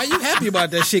back. Why you happy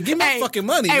about that shit? Give me fucking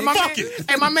money. Hey, nigga. Fuck it.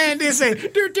 Hey, my man did say,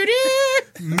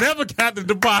 Never got the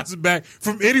deposit back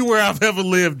from anywhere I've ever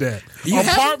lived at. You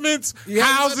haven't? Apartments, You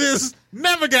haven't houses,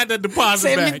 never got that deposit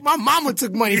say, back. my mama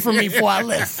took money from me before I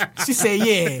left. She said, yeah.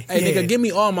 Hey, yeah. nigga, give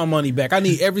me all my money back. I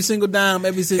need every single dime,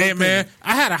 every single Hey man,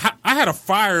 I had a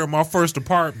fire in my first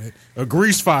apartment, a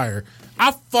grease fire.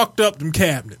 I fucked up them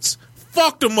cabinets.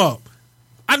 Fucked them up.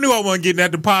 I knew I wasn't getting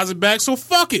that deposit back, so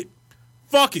fuck it.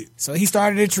 Fuck it. So he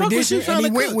started a tradition and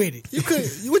he went with it. You could.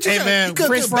 What you Hey got? man, You cook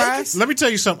French good fries? Let me tell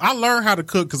you something. I learned how to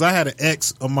cook because I had an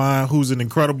ex of mine who's an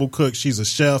incredible cook. She's a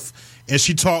chef, and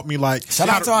she taught me like Shout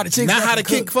out to all the chicks. Not that how to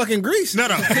can kick cook. fucking grease. No.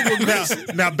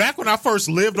 Now, back when I first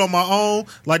lived on my own,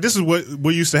 like this is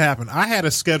what used to happen. I had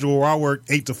a schedule where I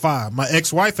worked 8 to 5. My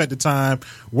ex-wife at the time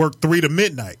worked 3 to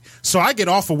midnight. So I get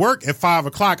off of work at 5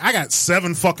 o'clock. I got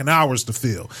 7 fucking hours to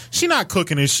fill. She not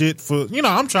cooking and shit for,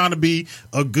 I'm trying to be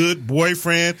a good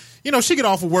boyfriend. She get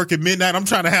off of work at midnight. I'm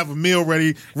trying to have a meal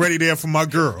ready there for my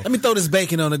girl. Let me throw this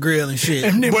bacon on the grill and shit.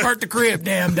 And then burnt the crib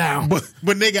damn down. But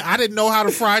nigga, I didn't know how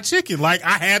to fry chicken. Like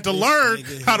I had to learn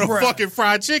how to fucking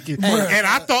fry chicken. And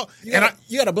I thought,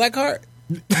 you got a black card?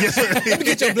 Let me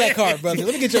get your black card, brother.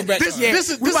 Let me get your black card.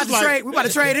 We about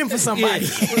to trade him for somebody.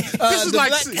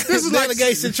 This is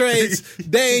delegation trades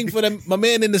Dane for my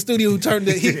man in the studio who turned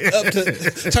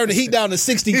the heat down to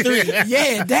 63.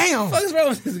 Yeah, damn. What is wrong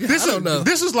with this guy? I don't know.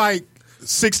 This is like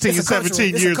 16 and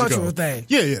 17 years ago. Thing.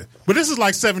 Yeah. But this is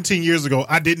like 17 years ago.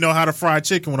 I didn't know how to fry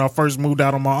chicken when I first moved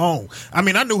out on my own. I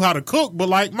mean, I knew how to cook, but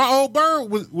like my old bird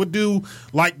would do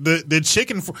like the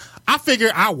chicken. I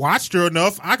figured I watched her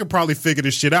enough. I could probably figure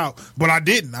this shit out, but I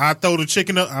didn't. I throw the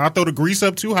chicken up, I throw the grease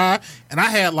up too high, and I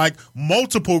had like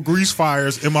multiple grease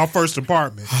fires in my first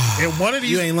apartment. And one of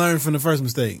these, you ain't learned from the first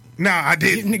mistake. Nah, I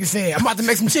didn't. Nigga said, I'm about to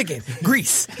make some chicken.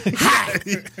 Grease. Hot.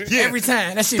 Yeah. Every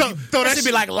time. That should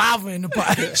be like lava in the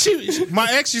pot. My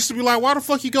ex used to be like, why the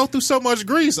fuck you go through so much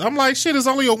grease? I'm like, shit, it's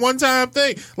only a one-time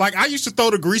thing. Like, I used to throw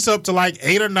the grease up to like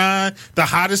 8 or 9, the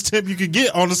hottest temp you could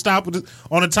get on the top of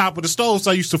the stove,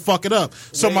 so I used to fuck it up.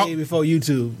 So way before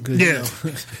YouTube.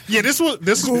 Yeah, this was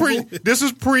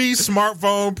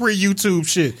pre-smartphone, pre-YouTube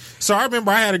shit. So I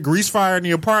remember I had a grease fire in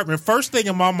the apartment. First thing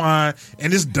in my mind,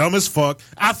 and it's dumb as fuck,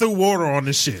 I threw water on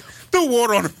this shit. Threw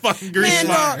water on the fucking grease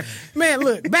fire. Man,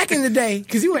 look, back in the day,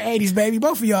 because you were 80s, baby,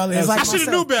 both of y'all is like I should have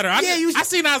knew better. I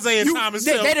seen Isaiah Thomas.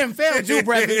 They didn't fail you,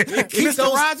 brother. Keep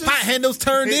those pot handles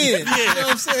turned in. You know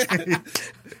what I'm saying?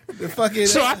 The fucking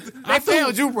they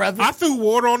failed you, brother. I threw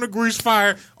water on the grease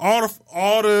fire. All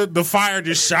the fire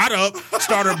just shot up,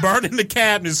 started burning the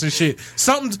cabinets and shit.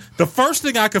 The first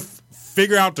thing I could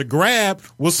figure out to grab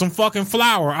was some fucking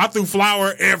flour. I threw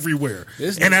flour everywhere,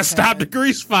 and that stopped the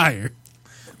grease fire.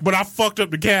 But I fucked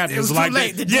up the cabinets. It was like too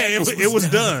late. It was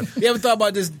done. You ever thought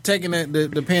about just taking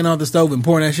the pan off the stove and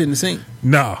pouring that shit in the sink?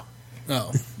 No.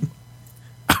 Oh.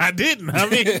 I didn't. I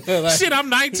mean, shit, I'm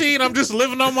 19. I'm just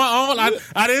living on my own.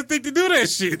 I didn't think to do that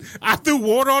shit. I threw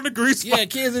water on the grease fire. Yeah,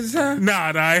 kids at the time?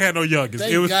 Nah, I had no youngest.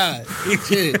 Thank God.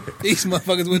 Shit, these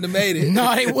motherfuckers wouldn't have made it.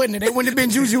 No, they wouldn't. They wouldn't have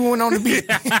been jujuing on the beat.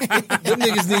 Them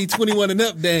niggas need 21 and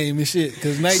up Dame and shit.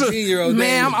 Because 19-year-old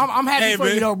man, I'm happy for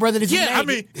you though, brother. That you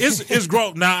made it. It's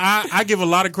growth. Now I give a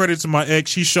lot of credit to my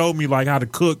ex. She showed me like how to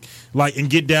cook, like and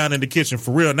get down in the kitchen for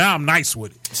real. Now I'm nice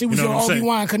with it. She was your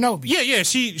Obi-Wan Kenobi. Yeah.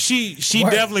 She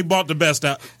definitely bought the best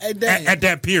out at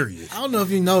that period. I don't know if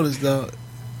you noticed though.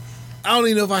 I don't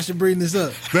even know if I should bring this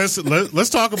up. Let's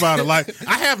talk about it. Like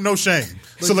I have no shame,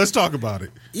 so let's talk about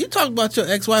it. You talk about your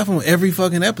ex-wife on every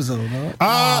fucking episode, dog.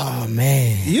 Oh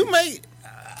man, you made.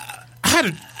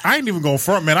 I ain't even gonna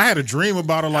front, man. I had a dream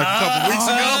about her like a couple weeks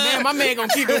ago. Man, my man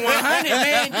gonna keep it 100,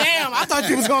 man. Damn, I thought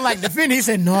you was gonna like defend it. He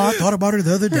said, no, I thought about her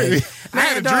the other day. I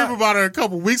had a dream about her a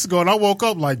couple weeks ago, and I woke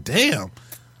up like, damn,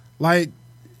 like.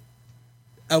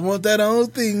 I want that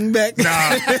old thing back.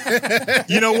 Nah.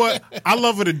 You know what? I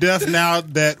love her to death now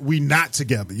that we not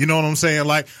together. You know what I'm saying?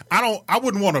 Like, I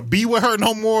wouldn't want to be with her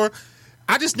no more.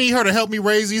 I just need her to help me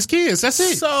raise these kids. That's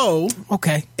it. So,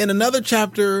 okay. In another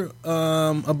chapter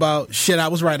about shit I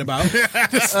was right about.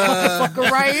 This motherfucker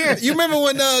right here. You remember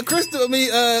when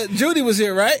Judy was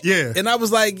here, right? Yeah. And I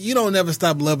was like, you don't never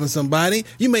stop loving somebody.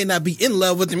 You may not be in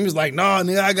love with them. He was like, no,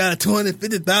 nigga, I got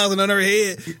 $250,000 on her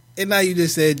head. And now you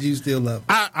just said you still love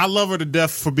her. I love her to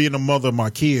death for being a mother of my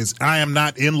kids. I am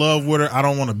not in love with her. I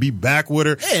don't want to be back with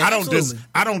her. Yeah,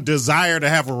 I don't desire to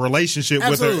have a relationship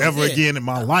with her ever again in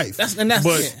my life.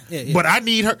 But I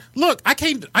need her. Look, I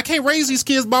can't raise these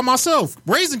kids by myself.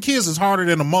 Raising kids is harder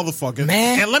than a motherfucker.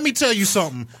 Man. And let me tell you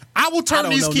something. I will turn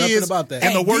these kids about that.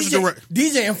 in the worst direction.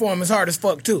 DJ Inform is hard as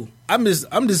fuck too. I'm just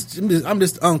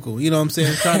uncle. You know what I'm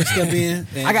saying? Trying to step in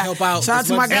and help out. Shout out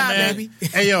to my guy, baby.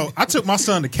 Hey yo, I took my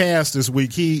son to Cass this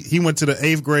week. He went to the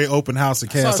 8th grade open house at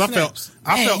Cass. I felt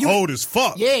old as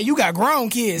fuck. Yeah, you got grown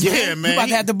kids. Yeah, man. You about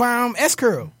to have to buy them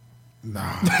S-curl.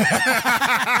 Nah.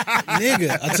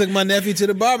 Nigga, I took my nephew to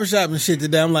the barbershop and shit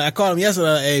today. I'm like, I called him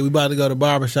yesterday. Hey, we about to go to the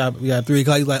barbershop. We got 3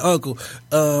 o'clock. He's like, Uncle,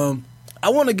 I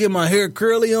want to get my hair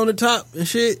curly on the top and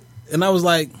shit. And I was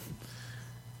like,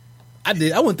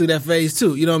 I went through that phase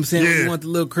too. You know what I'm saying? Yeah. You want the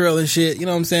little curl and shit. You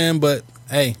know what I'm saying? But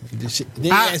hey, then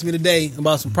you asked me today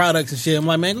about some products and shit. I'm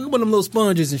like, man, go get one of them little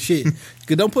sponges and shit.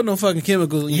 Cause don't put no fucking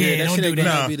chemicals in your hair. That shit ain't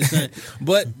gonna be the same.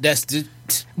 But that's the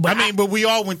But but we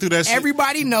all went through that shit.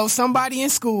 everybody knows somebody in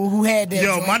school who had that.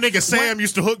 Yo, joint. my nigga Sam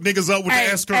used to hook niggas up with the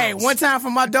S curls. Hey, one time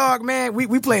for my dog, man,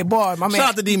 we played ball. My man, Shout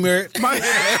out to D Merritt. my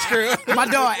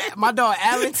dog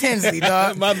Alan Tinsley,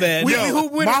 dog. My bad. We Yo,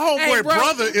 hoop with my him. homeboy Hey, bro.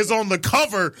 brother is on the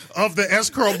cover of the S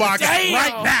curl box Damn.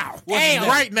 right now. Damn.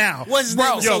 Right now. What's his name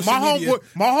on Yo, social media?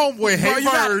 my homeboy Hey you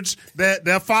got- Verge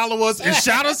that follow us and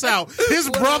shout us out. His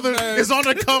brother Verge? is on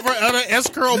the cover of the S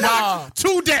curl box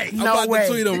today. I'm about to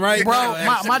tweet him right bro,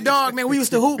 now, my dog, man, we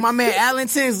used to hoop. My man Alan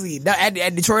Tinsley at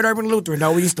Detroit Urban Lutheran,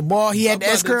 dog. We used to ball. He had the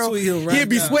about S to curl. tweet him right He'd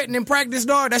be now. sweating in practice,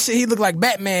 dog. That shit, he looked like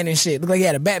Batman and shit. Looked like he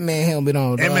had a Batman helmet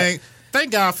on, dog. And man,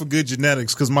 thank God for good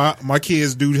genetics, because my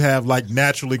kids do have like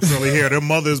naturally curly hair. Their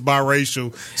mother is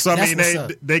biracial, so I That's mean what's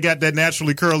up. they got that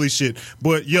naturally curly shit.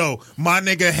 But yo, my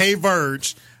nigga Hey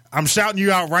Verge, I'm shouting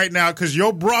you out right now because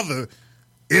your brother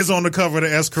is on the cover of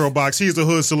the S curl box. He's a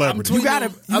hood celebrity. You gotta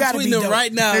I'm be tweeting him dope.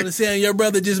 right now to saying your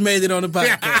brother just made it on the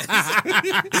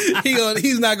podcast.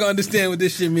 He's not gonna understand what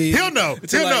this shit means. He'll know.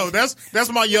 Until, He'll know.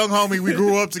 That's my young homie. We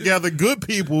grew up together. Good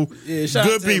people. Yeah, shout out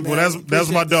Good to him, people. man. That's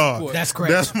my Appreciate the dog. support. That's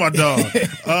crazy. That's my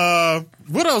dog.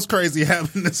 What else crazy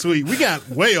happened this week? We got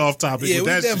way off topic Yeah, with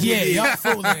we that shit. definitely- Yeah, y'all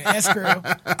fooling. S curl.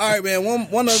 All right, man.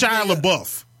 One other Shia thing,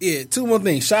 LaBeouf. Yeah, two more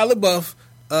things. Shia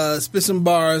LaBeouf spit some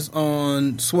bars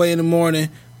on Sway in the Morning,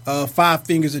 5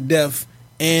 Fingers of Death,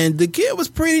 and the kid was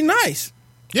pretty nice.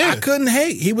 Yeah. I couldn't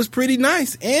hate. He was pretty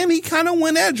nice, and he kind of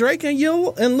went at Drake and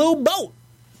Lil Boat.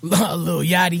 Lil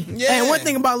Yachty. Yeah. And one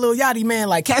thing about Lil Yachty, man,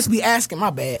 like cats be asking, my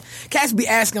bad. Cats be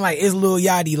asking, like, is Lil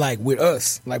Yachty like with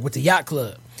us, like with the Yacht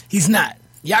Club? He's not.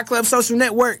 Yacht Club Social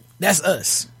Network, that's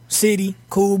us. City,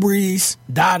 Cool Breeze,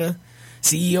 Dada,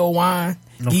 CEO Wine,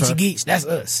 Geechee Geech, that's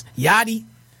us. Yachty,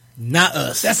 Not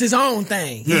us. that's his own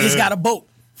thing. He Yeah. just got a boat.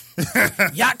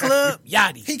 Yacht Club,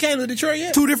 Yachty. He came to Detroit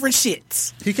yet? Two different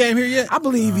shits. He came here yet? I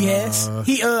believe he has.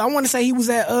 He I want to say he was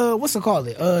at what's it called?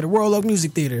 The Royal Oak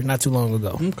Music Theater not too long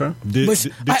ago. Okay. Did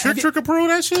But- Trick Trick approve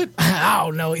that shit? I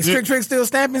don't know. Is Trick Trick still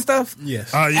stamping stuff?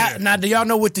 Yes. Oh yeah. Now, do y'all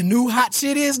know what the new hot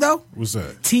shit is though? What's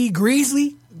that? T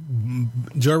Greasley.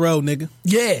 Joe Road, nigga.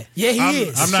 Yeah, he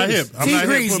is. I'm not hip. I'm T not hip. Put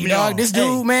Greasley, me dog. on. This dude,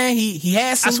 Hey. man, he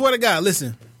has some. I swear to God,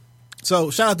 listen. So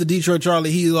shout out to Detroit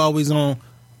Charlie. He's always on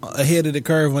ahead of the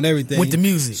curve on everything With the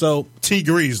music. So T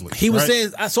Greasley. he was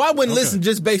right? saying, so I wouldn't listen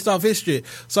just based off his shit.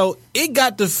 So it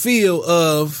got the feel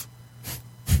of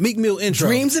Meek Mill intro.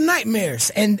 Dreams and Nightmares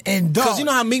and dog. Because you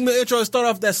know how Meek Mill intro start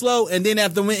off that slow and then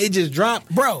after when it just dropped.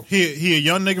 bro. He a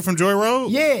young nigga from Joy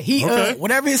Road? Yeah, he Okay.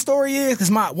 whatever his story is, because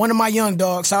one of my young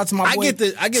dogs, shout out to my I boy, get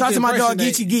the shout out to my dog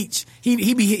impression Geechee Geech.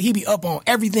 He be up on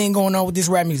everything going on with this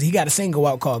rap music. He got a single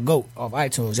out called "Goat" off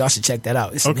iTunes. Y'all should check that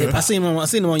out. It's some Okay. hip-hop. I seen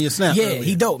him on your snap. Yeah, earlier.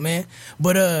 he dope, man.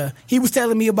 But he was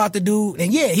telling me about the dude,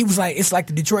 and yeah, he was like, it's like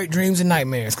the Detroit Dreams and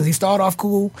Nightmares, because he started off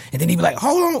cool, and then he be like,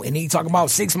 hold on, and he talking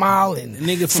about 6 Mile and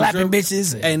Nigga from slapping Drip-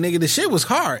 bitches. Hey, nigga, the shit was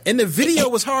hard, and the video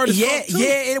was hard as yeah, fuck too.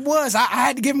 yeah, it was. I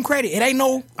had to give him credit. It ain't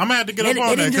no. I'm gonna have to get They up on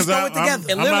that didn't just because throw it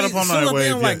together. And I'm not literally, up on soon that up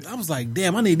there, wave yet. I was like,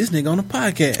 damn, I need this nigga on the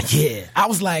podcast. Yeah, I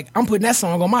was like, I'm putting that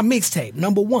song on my mixtape,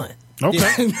 #1. Okay.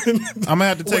 I'm gonna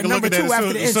have to take a Well, look at number that two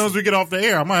after the as soon as we get off the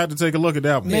air. I'm gonna have to take a look at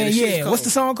that one. Man, the shit's yeah. cold. What's the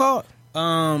song called?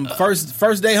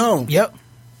 First day home. Yep.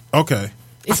 Okay.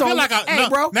 It's I feel on- like hey,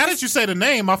 bro. now that you say the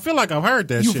name, I feel like I've heard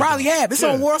that You shit. probably have. It's Yeah.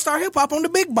 on World Star Hip Hop on the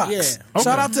Big Box. Yeah. Okay.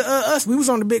 Shout out to us. We was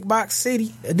on the Big Box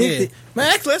City. Addicted. Yeah.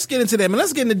 Man, let's get into that, man.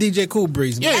 Let's get into DJ Cool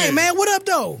Breeze. Man. Yeah. Hey man, what up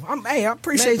though? I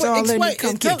appreciate y'all letting me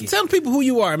come tell, kick it. tell people who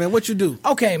you are, man. What you do.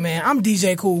 Okay, man, I'm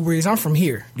DJ Cool Breeze. I'm from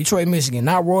here, Detroit, Michigan,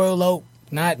 not Royal Oak,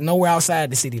 not nowhere outside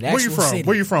the city. The Where you actual from? City.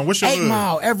 Where you from? What's your 8 hood?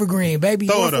 Mile, Evergreen, baby,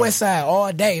 Throw it up. Northwest Side,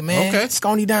 all day, man. Okay.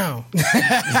 Scony down.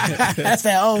 That's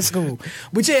that old school.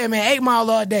 But yeah, man, 8 Mile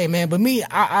all day, man. But me,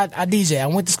 I DJ. I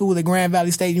went to school at Grand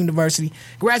Valley State University.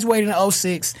 Graduated in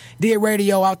 06. Did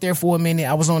radio out there for a minute.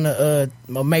 I was on a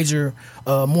major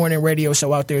morning radio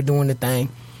show out there doing the thing.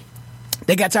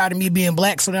 They got tired of me being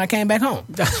black, so then I came back home.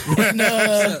 And,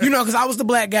 because I was the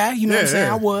black guy. You know what I'm saying?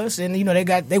 Yeah. I was, and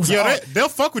they was. Yeah, all- they'll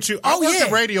fuck with you. I Oh, worked yeah.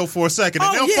 at radio for a second,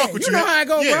 and Oh they'll yeah, fuck with you know how I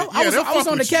go, Yeah, bro. I was they'll on fuck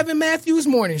the with you. Kevin Matthews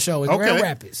morning show in Grand Okay.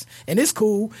 Rapids, and it's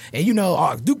cool.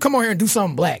 And come on here and do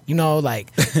something black.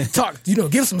 Like talk.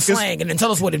 Give some slang and then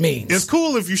tell us what it means. It's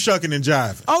cool if you shucking and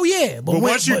jiving. Oh yeah, But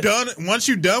once you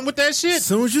done with that As shit,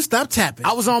 soon as you stop tapping.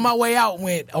 I was on my way out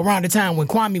around the time when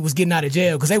Kwame was getting out of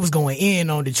jail because they was going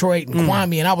in on Detroit and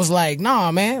Kwame, and I was like,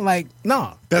 nah, man,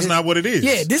 nah. that's not what it is.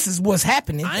 Yeah, this is what's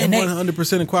happening. I ain't And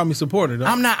 100% a Kwame supporter, though.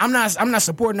 I'm not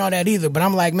supporting all that either, but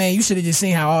I'm like, man, you should have just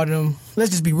seen how all them,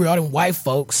 let's just be real, all them white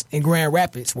folks in Grand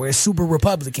Rapids where it's super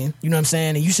Republican, you know what I'm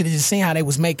saying? And you should have just seen how they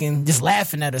was just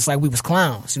laughing at us like we was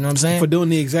clowns, you know what I'm saying? for doing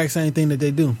the exact same thing that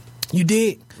they do. You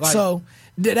did. Like- So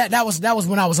That was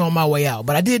when I was on my way out.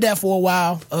 But I did that for a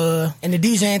while. And the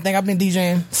DJing thing, I've been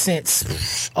DJing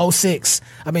since 06.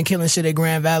 I've been killing shit at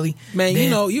Grand Valley. Man,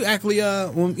 then, you actually,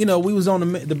 when, we was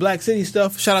on the Black City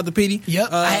stuff. Shout out to Petey.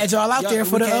 Yep, I had y'all out there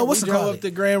for the, what's it called? Up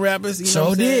to Grand Rapids. You know Show what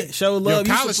I'm saying? did. Show love.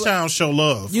 College Town show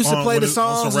love. Used to play the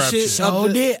songs and shit. Show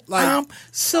did. Like, I'm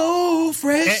so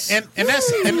fresh. And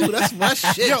that's that's my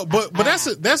shit. Yo, but that's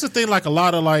the thing. Like a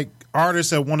lot of like artists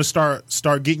that want to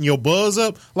start getting your buzz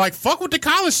up. Like fuck with the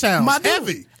college sounds. My dude,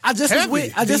 heavy. I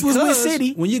just was with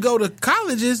City. When you go to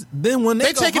colleges, then when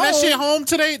they go taking home, that shit home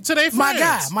to their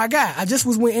friends. My guy. I just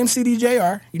was with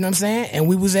MCDJR. You know what I'm saying? And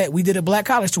we did a black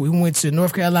college tour. We went to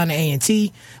North Carolina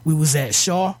A&T. We was at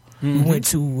Shaw. We went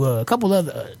to a couple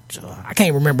other. I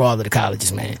can't remember all of the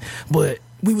colleges, man. But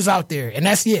we was out there, and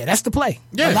that's the play.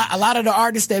 Yeah. A lot of the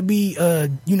artists that be,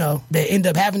 that end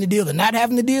up having the deal or not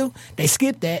having the deal, they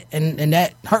skip that, and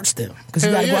that hurts them because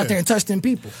you got to go out there and touch them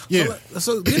people. Yeah.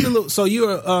 So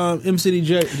you're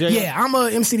MCDJ? Yeah, I'm a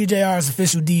MCDJR's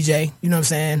official DJ. You know what I'm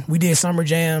saying? We did summer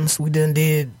jams. We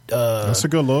did. That's a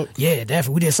good look. Yeah,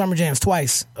 definitely. We did summer jams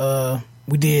twice.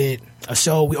 We did a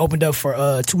show. We opened up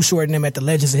for Too Short and them at the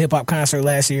Legends of Hip Hop concert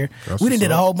last year. We did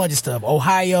a whole bunch of stuff.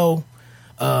 Ohio.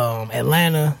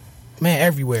 Atlanta, man,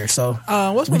 everywhere. So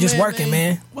we just working,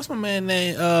 man. What's my man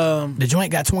name? The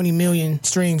joint got 20 million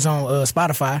streams on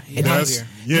Spotify.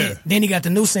 And then he got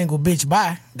the new single, Bitch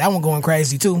Bye. That one going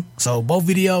crazy too. So both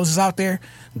videos is out there.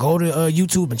 Go to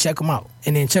YouTube and check them out.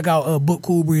 And then check out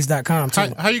BookCoolBreeze.com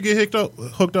too. How you get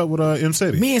hooked up with M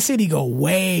City? Me and City go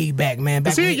way back, man.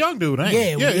 Is he a young dude, ain't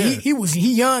he? Yeah.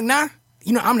 He young now.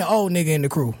 You know, I'm the old nigga in the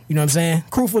crew. You know what I'm saying?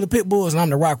 Crew full of pit bulls, and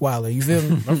I'm the Rockweiler. You feel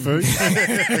me? I feel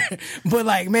you. But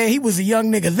like, man, he was a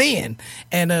young nigga then,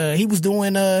 and he was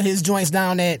doing his joints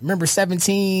down at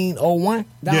 1701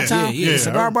 downtown, the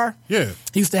cigar bar. Yeah,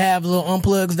 he used to have little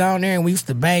unplugs down there, and we used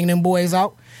to bang them boys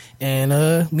out. And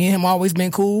me and him always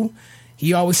been cool.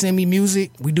 He always send me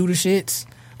music. We do the shits.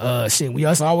 We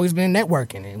also always been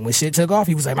networking, and when shit took off,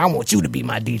 he was like, "I want you to be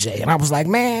my DJ," and I was like,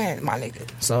 "Man, my nigga."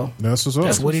 So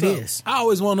that's what it is. I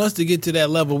always want us to get to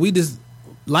that level.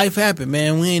 Life happened,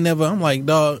 man. We ain't never. I'm like,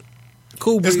 dog,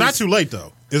 Cool Breeze. It's not too late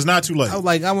though. It's not too late. I was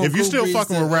like, I want if you're Cool still Breeze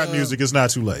fucking with rap music, it's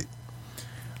not too late.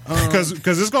 Because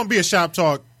it's gonna be a Shop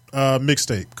Talk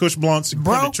mixtape, Kush Blunts, and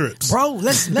Credit Trips. Bro,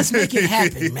 let's make it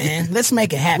happen, man. Let's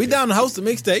make it happen. We down to host a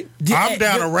mixtape. I'm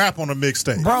down to rap on a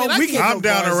mixtape, bro. I'm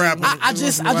down to rap. I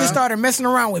just started messing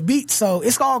around with beats, so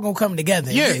it's all gonna come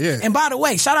together. Yeah. And by the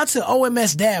way, shout out to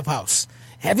OMS Dab House.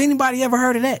 Have anybody ever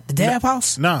heard of that? The Dab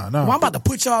House? Nah. Well, I'm about to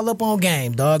put y'all up on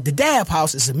game, dog. The Dab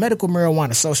House is a medical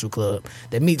marijuana social club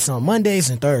that meets on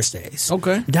Mondays and Thursdays.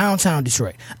 Okay. Downtown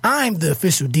Detroit. I'm the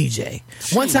official DJ.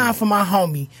 One time for my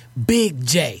homie, Big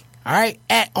J. All right?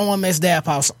 At OMS Dab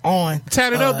House on.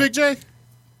 Tatted up, Big J?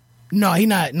 No, he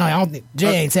not. No, I don't think.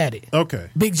 Jay ain't tatted. Okay.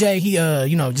 Big J, he,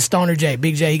 just Stoner J.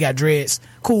 Big J, he got dreads.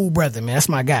 Cool brother, man. That's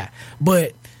my guy.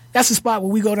 But that's a spot where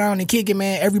we go down and kick it,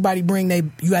 man. Everybody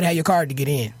you got to have your card to get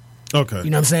in. Okay. You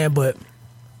know what I'm saying? But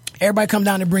everybody come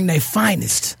down and bring their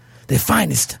finest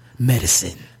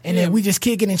medicine. And then we just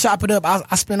kick it and chop it up.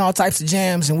 I spin all types of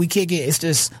jams and we kick it. It's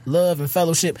just love and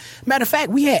fellowship. Matter of fact,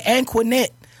 we had Ann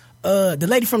Quinette, the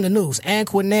lady from the news, Ann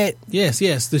Quinette. Yes.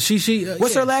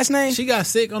 What's her last name? She got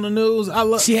sick on the news.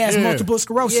 She has multiple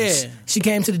sclerosis. Yeah. She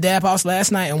came to the Dab House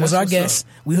last night and was our guest.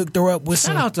 We hooked her up with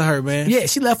Shout out to her, man. Yeah,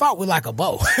 she left out with like a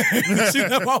bow.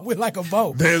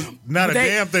 There's not a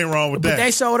damn thing wrong with that. But they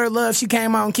showed her love. She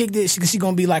came out and kicked it. She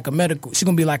gonna be like a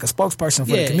spokesperson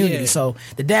for the community. Yeah. So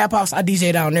the Dab House, I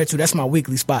DJ down there too. That's my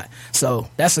weekly spot. So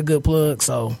that's a good plug.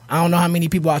 So I don't know how many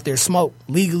people out there smoke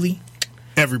legally.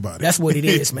 Everybody. That's what it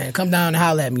is, man. Come down and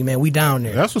holler at me, man. We down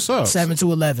there. That's what's up. 7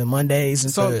 to 11, Mondays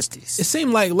and Thursdays. It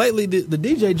seemed like lately the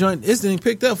DJ joint isn't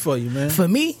picked up for you, man. For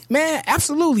me, man,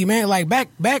 absolutely, man. Like back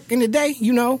in the day,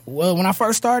 when I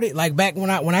first started, like back when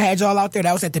I had y'all out there,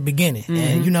 that was at the beginning.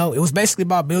 And it was basically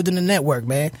about building a network,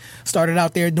 man. Started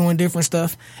out there doing different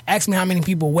stuff. Ask me how many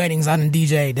people weddings I done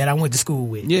DJ that I went to school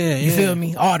with. You feel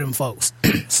me? All them folks.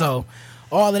 So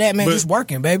all of that, man, just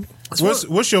working, baby.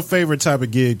 What's your favorite type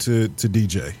of gig to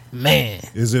DJ? Man,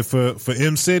 is it for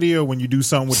M City or when you do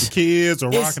something with the kids or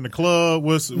rocking the club?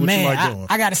 What you like doing?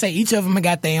 I gotta say, each of them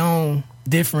got their own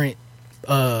different,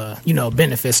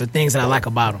 benefits or things that I like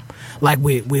about them. Like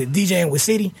with DJing with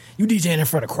City, you DJing in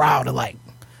front of a crowd of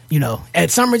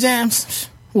at summer jams,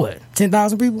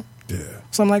 10,000 people. Yeah.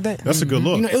 Something like that. That's a good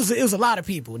look. It was a lot of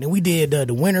people. And then we did the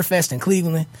Winterfest in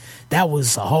Cleveland. That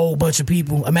was a whole bunch of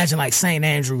people. Imagine like St.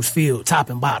 Andrews Field, top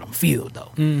and bottom field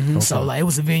though. Mm-hmm. So it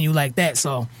was a venue like that.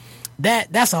 So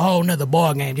that's a whole nother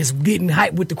ball game. Just getting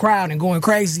hyped with the crowd and going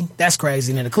crazy. That's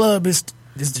crazy. And then the club is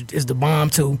is the bomb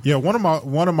too. Yeah, one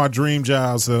of my dream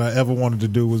jobs that I ever wanted to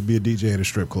do was be a DJ at a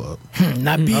strip club.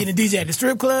 Not being a DJ at the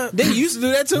strip club. Then you used to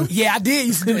do that too? Yeah, I did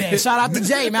used to do that. Shout out to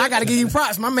Jay, man. I got to give you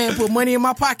props. My man put money in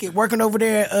my pocket working over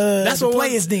there. That's the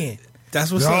Players Den. That's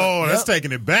what's up. Oh, that's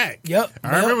taking it back. Yep.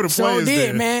 I remember the Players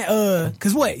Den, man.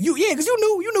 Cause what? Cause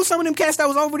you knew some of them cats that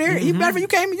was over there. Even better, you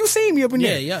came, you seen me up in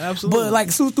there. Yeah, absolutely. But like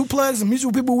through plugs and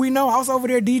mutual people we know, I was over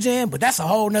there DJing. But that's a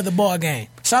whole nother ball game.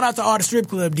 Shout out to all the strip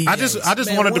club DJs. I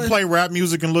just wanted to play rap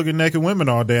music and look at naked women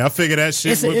all day. I figured that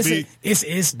shit would be.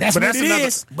 That's what it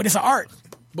is. But it's an art.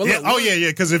 But look,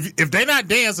 because if they not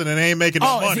dancing and they ain't making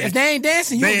no money, if they ain't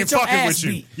dancing, you they ain't fucking with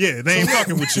you. Beat. Yeah, they ain't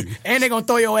fucking with you, and they gonna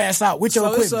throw your ass out with your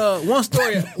equipment.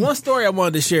 It's one story I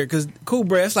wanted to share because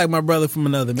Cool-Breeze, that's like my brother from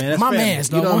another, man. That's my family.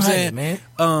 man's, you know what I'm saying,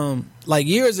 man. Like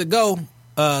years ago,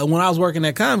 when I was working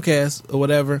at Comcast or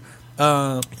whatever,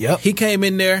 he came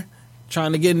in there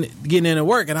trying to get in and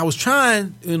work, and I was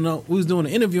trying, we was doing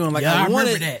an interview, and I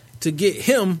wanted to get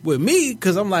him with me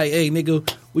because I'm like, hey, nigga,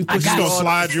 we push gonna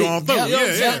slide you on through.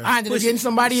 I ended up getting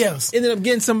somebody else. Ended up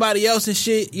getting somebody else and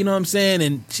shit. You know what I'm saying?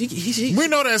 And she we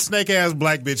know that snake ass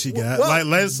black bitch he got.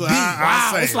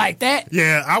 Wow, it's like that.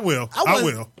 Yeah, I will.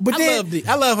 But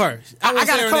I love her. I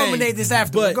gotta culminate this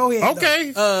after. But go ahead. Okay,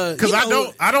 because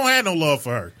I don't have no love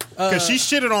for her because she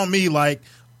shitted on me like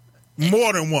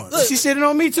more than once. Look, she shitted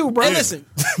on me too, bro. Hey, listen,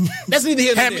 that's neither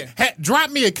here nor there.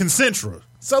 Drop me a Concentra.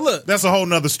 So look, that's a whole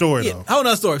nother story, though. Whole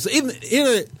nother story.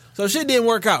 So shit didn't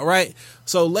work out, right?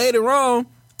 So later on,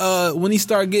 when he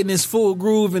started getting his full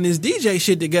groove and his DJ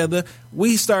shit together,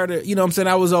 we started. You know what I'm saying?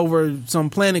 I was over some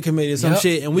planning committee or some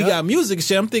shit, and we got music and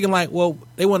shit. I'm thinking like, well,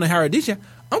 they want to hire a DJ.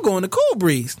 I'm going to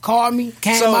BookCoolBreeze. Called me,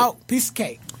 came out, piece of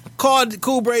cake. Called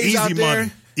BookCoolBreeze out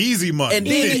there. Easy money. And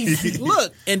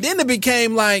then and then it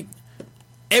became like,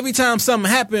 every time something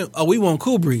happened, we want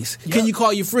BookCoolBreeze. Yep. Can you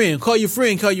call your friend? Call your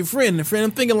friend. And the friend,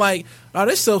 I'm thinking like, oh,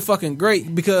 that's so fucking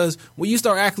great because when you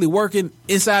start actually working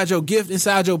inside your gift,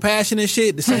 inside your passion and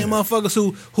shit, the same motherfuckers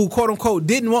who quote unquote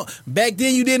didn't want, back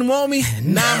then you didn't want me,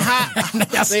 now I'm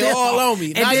hot. They all on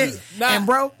me. And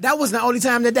bro, that wasn't the only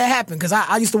time that happened because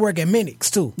I used to work at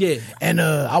Minix too. Yeah. And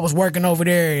I was working over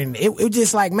there and it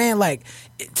just like, man, like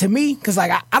to me, because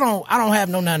like I don't have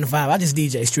no 9 to 5. I just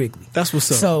DJ strictly. That's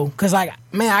what's up. So, because like,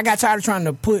 man, I got tired of trying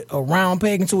to put a round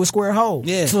peg into a square hole.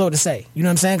 Yeah. So to say. You know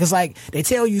what I'm saying? Because like, they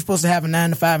tell you you're supposed to have a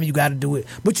 9 to 5 and you got to do it.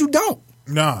 But you don't.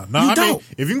 Nah. I mean,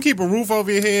 if you can keep a roof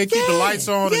over your head, keep the lights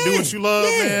on, and do what you love,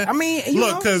 man. I mean,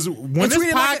 look, because when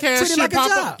this podcast shit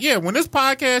pop up, when this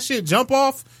podcast shit jump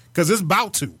off, because it's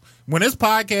about to. When this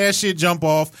podcast shit jump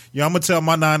off, I'm gonna tell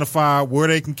my 9 to 5 where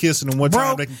they can kiss and what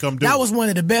time they can come do. That was one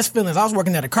of the best feelings. I was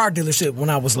working at a car dealership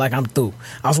when I was like, I'm through.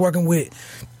 I was working with.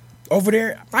 Over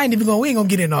there, we ain't gonna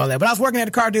get into all that. But I was working at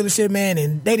a car dealership, man,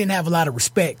 and they didn't have a lot of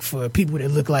respect for people that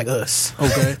look like us.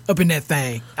 Okay. Up in that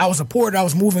thing. I was a porter, I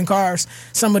was moving cars.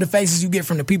 Some of the faces you get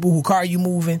from the people who car you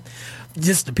moving,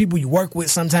 just the people you work with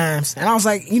sometimes. And I was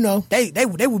like, they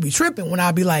would be tripping when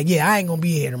I'd be like, yeah, I ain't gonna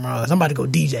be here tomorrow. I'm about to go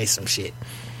DJ some shit.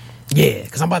 Yeah,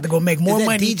 because I'm about to go make more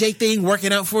money. DJ thing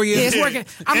working out for you? Yeah, it's working.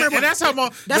 I remember and that's how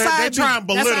they try and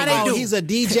belittle. That's how they do. He's a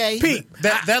DJ. Pete,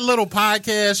 that little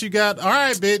podcast you got. All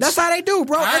right, bitch. That's how they do,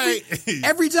 bro.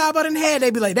 Every job I done had,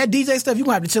 they be like, that DJ stuff, you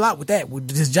gonna have to chill out with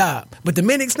this job. But the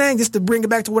Minix thing, just to bring it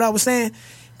back to what I was saying,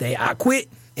 I quit.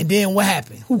 And then what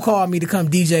happened? Who called me to come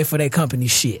DJ for their company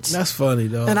shit? That's funny,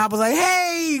 though. And I was like,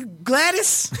 hey,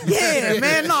 Gladys. Yeah,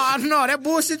 man, no, that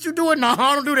bullshit you doing, no,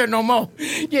 I don't do that no more.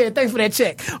 Yeah, thanks for that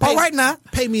check. All right now.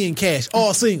 Pay me in cash,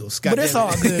 all singles. But it's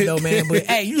all good though, man. But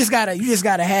hey, you just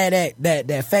gotta have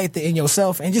that faith in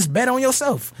yourself and just bet on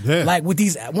yourself. Yeah. Like with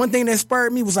these, one thing that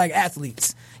spurred me was like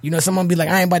athletes. Someone be like,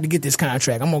 I ain't about to get this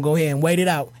contract. I'm gonna go ahead and wait it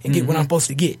out and get what I'm supposed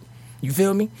to get. You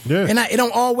feel me? Yeah. And it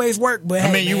don't always work, but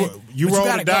I mean, you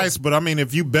roll the dice, but I mean,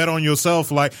 if you bet on yourself,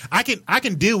 like I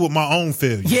can deal with my own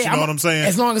failures. Yeah, you know what I'm saying?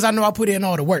 As long as I know I put in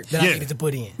all the work that I needed to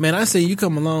put in. Man, I say you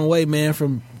come a long way, man,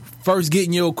 from first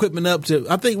getting your equipment up to,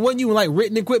 I think, wasn't you like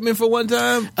written equipment for one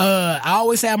time? I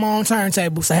always had my own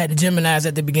turntables. I had the Geminis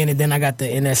at the beginning, then I got the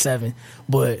NS7.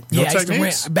 But yeah, I used to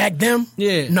rent back them.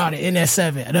 Yeah, no, the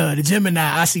NS7, the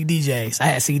Gemini. I see DJs. I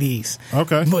had CDs.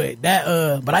 Okay,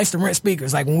 but I used to rent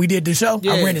speakers. Like when we did the show,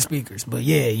 I rented speakers. But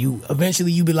yeah, you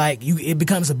eventually be like, it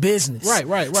becomes a business.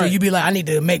 Right. So you be like, I need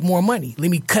to make more money.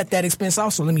 Let me cut that expense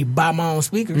off. So let me buy my own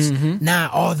speakers. Mm-hmm. Now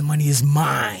all the money is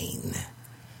mine.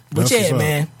 But yeah,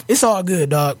 man, it's all good,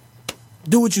 dog.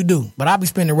 do what you do, but I'll be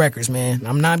spinning records, man.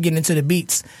 I'm not getting into the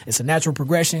beats. It's a natural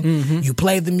progression. You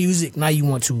play the music, now you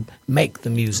want to make the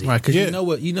music. Right, because you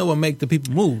know what make the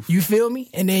people move. You feel me?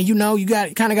 And then you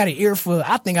got an ear for.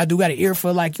 I think I do got an ear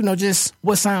for just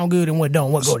what sound good and what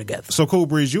don't, what go together. So Cool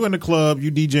Breeze, you in the club,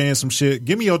 you DJing some shit.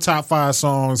 Give me your top 5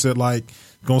 songs that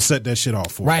gonna set that shit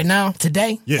off for right you. Now,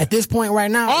 today, at this point, right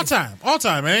now, all time.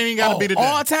 It ain't gotta be today.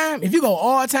 All time. If you go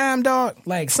all time, dog,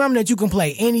 something that you can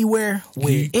play anywhere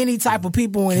with any type of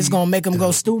people, and it's gonna make them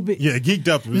go stupid. Yeah, Geeked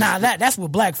Up. Nah, that's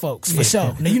with black folks for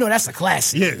sure. Now, that's a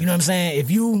classic. Yeah. You know what I'm saying? If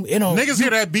niggas hear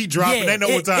that beat drop and they know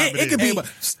what time it could be.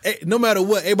 No matter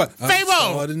what, everybody.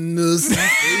 Fabo.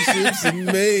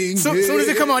 Soon as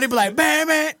it come on, they be like, bam,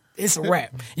 man. It's a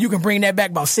rap. You can bring that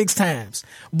back about 6 times.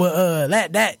 But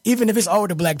that even if it's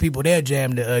older black people, they'll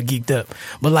jam the Geeked Up.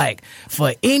 But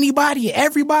for anybody,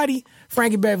 everybody,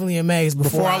 Frankie Beverly and Maze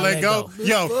before I let go.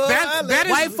 Yo,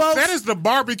 that is the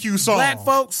barbecue song. Black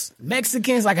folks,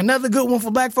 Mexicans, another good one for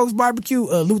black folks barbecue,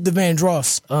 Luther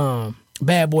Vandross,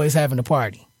 Bad Boys Having a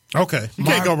Party. Okay. You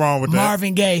can't go wrong with that.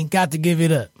 Marvin Gaye, Got to Give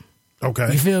It Up.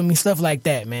 Okay. You feel me? Stuff like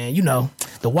that, man.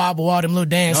 The wobble, all them little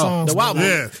dance songs. The wobble.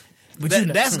 Yeah. But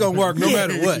that's gonna work no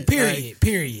matter what. Period.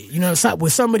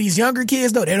 With some of these younger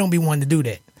kids though, they don't be wanting to do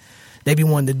that. They be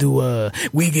wanting to do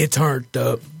we get turned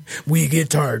up,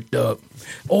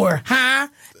 or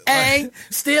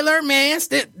Stiller Man.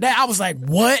 That I was like,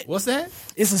 what? What's that?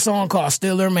 It's a song called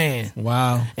Stiller Man.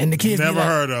 Wow. And the kids never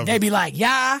heard of. They be like,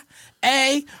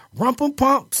 rumpum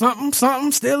pump,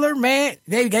 something, Stiller Man.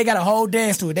 They got a whole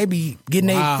dance to it. They be getting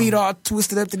their feet all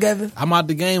twisted up together. I'm out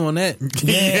the game on that.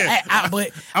 Yeah,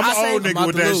 but I'm an old nigga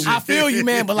with that shit. I feel you,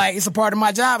 man. But it's a part of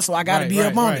my job, so I got to be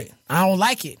up on it. I don't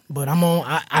like it, but I'm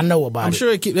on. I know about it. I'm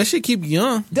sure that shit keep you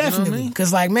young. Definitely,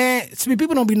 because man,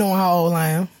 people don't be knowing how old I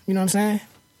am. You know what I'm saying?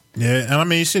 Yeah,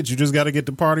 and shit, you just got to get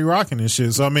the party rocking and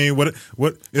shit. So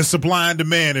what it's supply and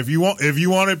demand. If you want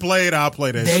it played, I'll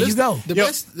play that. There shit. you go. The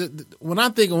best when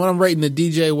I'm rating the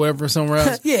DJ wherever somewhere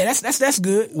else. Yeah, that's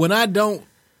good. When I don't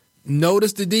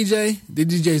notice the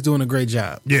DJ's doing a great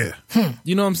job. Yeah.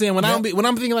 You know what I'm saying? When I'm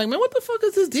thinking man, what the fuck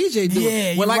is this DJ doing?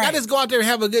 Yeah, when right. I just go out there and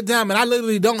have a good time and I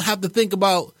literally don't have to think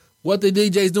about what the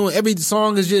DJ's doing. Every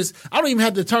song is just I don't even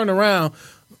have to turn around.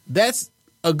 That's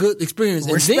a good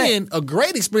experience. Respect. And then a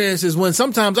great experience is when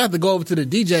sometimes I have to go over to the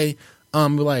DJ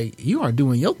you are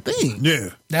doing your thing.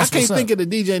 Yeah. I can't think of the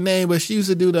DJ name, but she used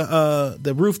to do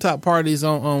the rooftop parties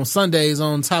on Sundays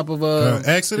on top of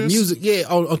Exodus? the music. Yeah,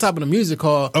 on top of the music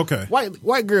hall. Okay.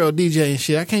 White girl DJ and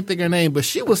shit. I can't think of her name, but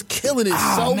she was killing it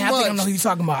so man, much. I think I know who you're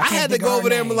talking about. I had to go over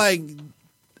there and be like,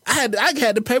 I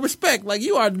had to pay respect.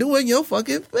 You are doing your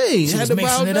fucking thing. She I had was to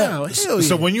mixing bow it down. up. Hell yeah.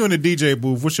 So when you in the DJ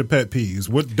booth, what's your pet peeves?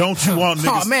 What don't you want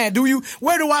niggas? Oh man,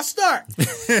 where do I start?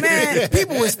 Man,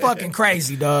 people is fucking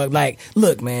crazy, dog.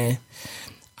 Look, man,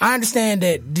 I understand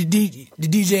that the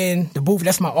DJ in the booth,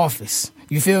 that's my office.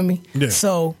 You feel me? Yeah.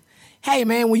 So, hey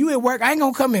man, when you at work, I ain't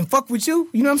gonna come and fuck with you.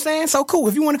 You know what I'm saying? So cool.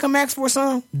 If you want to come ask for a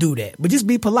song, do that. But just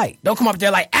be polite. Don't come up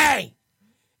there hey,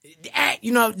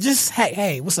 just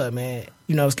hey, what's up, man?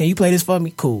 Can you play this for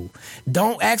me? Cool.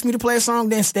 Don't ask me to play a song,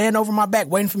 then stand over my back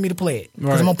waiting for me to play it.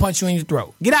 Because I'm gonna punch you in your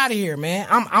throat. Get out of here, man.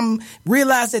 I'm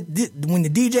realize that when the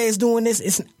DJ is doing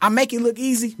this, I make it look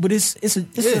easy, but it's a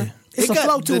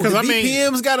flow to it. Because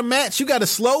BPM's got to match. You got to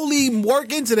slowly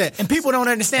work into that, and people don't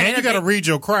understand. And you got to read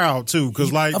your crowd too,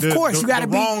 because of course you got to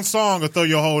the wrong song will throw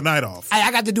your whole night off.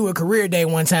 I got to do a career day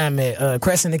one time at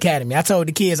Crescent Academy. I told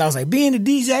the kids, I was like, being a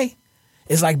DJ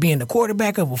is like being the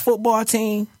quarterback of a football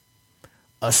team,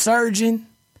 a surgeon,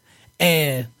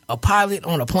 and a pilot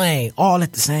on a plane all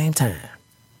at the same time.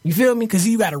 You feel me? Because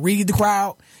you got to read the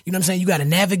crowd. You know what I'm saying? You got to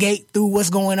navigate through what's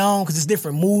going on because it's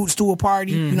different moods to a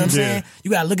party. You know what I'm saying?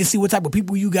 You got to look and see what type of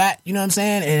people you got. You know what I'm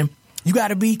saying? And you got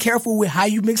to be careful with how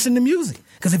you mix in the music.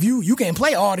 Because if you can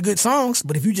play all the good songs,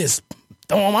 but if you just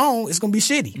throw them on, it's going to be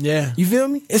shitty. Yeah. You feel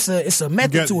me? It's a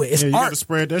method to it. It's you art. got to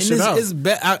spread that shit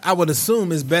out. I would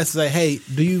assume it's best to say, hey,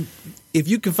 if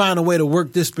you can find a way to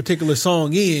work this particular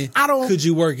song in, could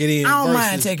you work it in? I don't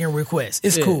mind taking requests.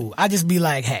 It's cool. I just be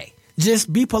like, hey,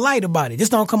 just be polite about it.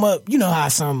 Just don't come up. You know how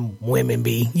some women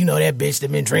be. You know that bitch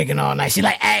that been drinking all night. She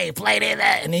like, hey, play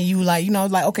that. And then you like,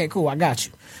 okay, cool, I got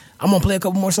you. I'm going to play a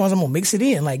couple more songs. I'm going to mix it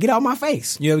in. Get out my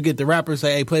face. You ever get the rappers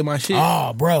say, hey, play my shit?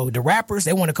 Oh, bro. The rappers,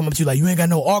 they want to come up to you like, you ain't got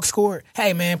no aux cord?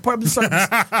 Hey, man, public service.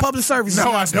 Public service.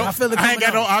 No, I don't. I feel it I ain't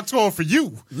got no aux cord for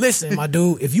you. Listen, my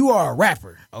dude, if you are a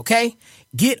rapper, okay,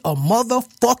 Get a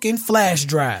motherfucking flash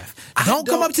drive. Don't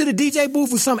come up to the DJ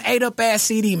booth with some ate up ass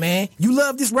CD, man. You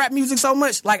love this rap music so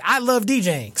much. Like, I love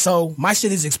DJing, so my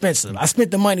shit is expensive. I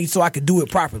spent the money so I could do it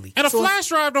properly. And a flash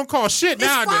drive don't cost shit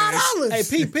nowadays. $5.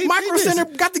 Hey, Pete, Micro Center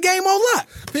got the game on lock.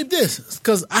 Peep this,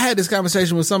 because I had this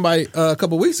conversation with somebody a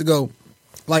couple weeks ago.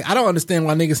 Like, I don't understand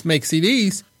why niggas make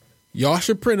CDs. Y'all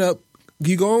should print up.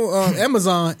 You go on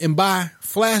Amazon and buy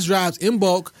flash drives in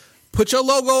bulk. Put your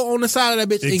logo on the side of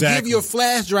that bitch and give your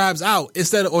flash drives out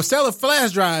or sell a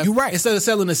flash drive instead of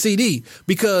selling a CD.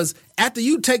 Because after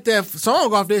you take that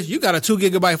song off this, you got a 2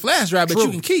 gigabyte flash drive that you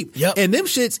can keep. Yep. And them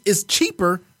shits is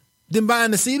cheaper than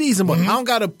buying the CDs. And I don't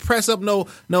got to press up no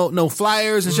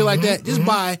flyers and shit like that. Just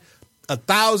buy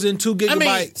 1,000 2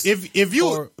 gigabytes. I mean,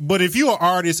 if you're an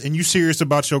artist and you serious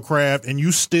about your craft and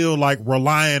you still like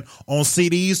relying on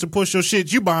CDs to push your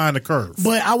shit, you behind the curve.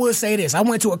 But I will say this: I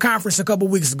went to a conference a couple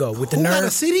weeks ago with the Who got a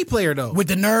Nerve CD player though. with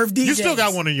the Nerve DJs. You still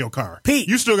got one in your car, Pete.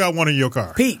 You still got one in your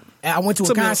car, Pete. I went to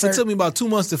a concert. It took me about 2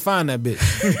 months to find that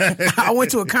bitch. I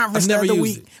went to a conference the other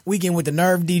used weekend with the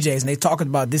Nerve DJs, and they talking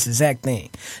about this exact thing.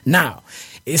 Now,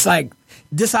 it's like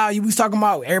this how you was talking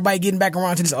about everybody getting back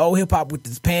around to this old hip hop with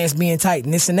the pants being tight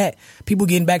and this and that. People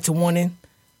getting back to wanting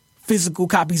physical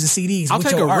copies of CDs. I'll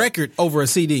take a record over a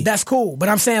CD. That's cool, but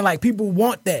I'm saying like people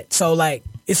want that, so like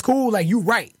it's cool. Like you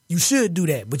right, you should do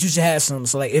that, but you should have some.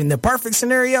 So like in the perfect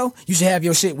scenario, you should have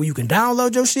your shit where you can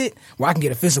download your shit, where I can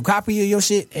get a physical copy of your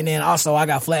shit, and then also I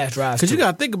got flash drives. Because you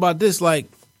got to think about this. Like,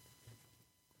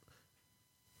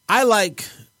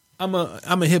 I'm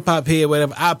a hip hop head,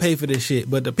 whatever. I pay for this shit,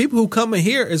 but the people who come in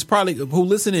here is probably who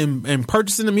listen and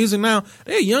purchasing the music now.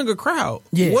 They're a younger crowd.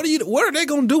 Yeah. What are they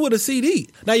gonna do with a CD?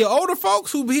 Now your older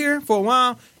folks who be here for a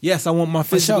while. Yes, I want my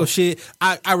physical shit.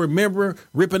 I remember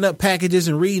ripping up packages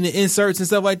and reading the inserts and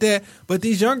stuff like that. But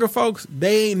these younger folks,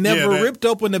 they ain't never ripped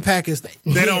open the package.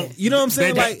 They don't. You know what I'm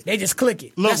saying? They just click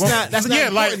it. Look, that's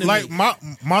not like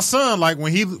my son, like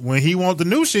when he want the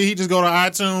new shit, he just go to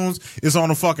iTunes. It's on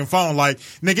the fucking phone. Like,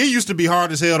 nigga, it used to be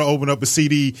hard as hell to open up a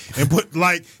CD and put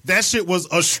like that shit was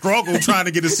a struggle trying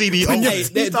to get a CD open. Yeah.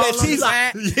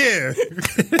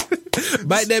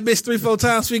 Bite that bitch 3-4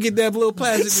 times so you get that little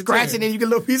plastic. Scratch it and you get a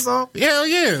little piece off. Hell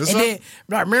yeah. And then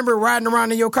I remember riding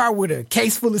around in your car with a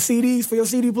case full of CDs for your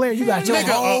CD player. You got your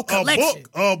whole collection.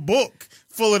 A book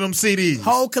full of them CDs.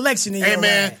 Whole collection in Hey your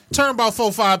man, ride. turn about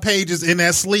 4-5 pages in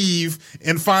that sleeve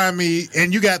and find me,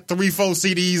 and you got 3-4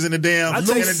 CDs in the damn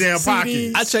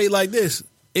pocket. I tell you like this: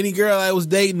 any girl I was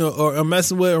dating or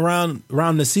messing with around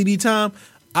the CD time,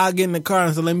 I get in the car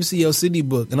and say, "Let me see your CD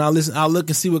book," and I'll look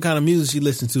and see what kind of music she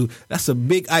listens to. That's a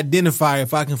big identifier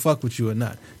if I can fuck with you or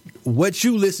not. What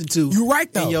you listen to, you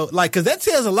right though, because that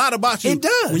tells a lot about you. It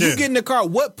does. When you get in the car,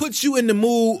 what puts you in the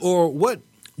mood or what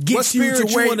gets you to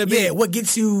where you want to be? Yeah, what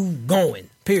gets you going?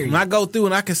 Period. When I go through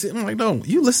and I can see, I'm like, no,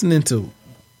 you listening to.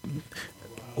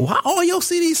 Why all your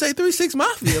CDs say 3 6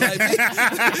 Mafia? Like,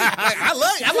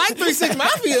 I like 3 6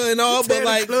 Mafia and all, but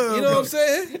like, club, you know what I'm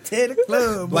saying? Tear the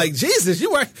club. Like, Jesus,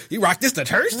 you rock this to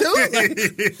church too?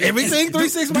 Like, everything 3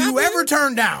 6 Mafia. Do you ever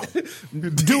turn down?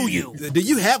 Do you? Do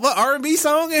you have an R&B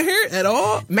song in here at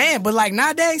all? Man, but like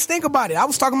nowadays, think about it. I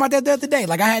was talking about that the other day.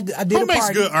 Like I did Who a makes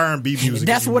party. good R&B music?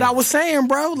 That's what I was saying,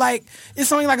 bro. Like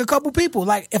it's only like a couple people.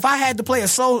 Like if I had to play a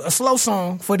slow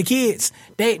song for the kids,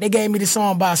 they gave me this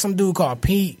song by some dude called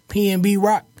P&B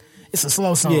Rock. It's a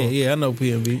slow song. Yeah, I know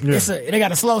P&B. Yeah. They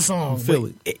got a slow song. Feel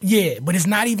it. But it's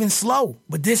not even slow.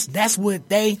 But that's what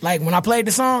they like. When I played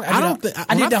the song, I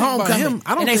did the homecoming.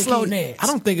 And they slow dance.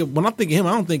 When I think of him,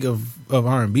 I don't think of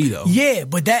R&B though. Yeah,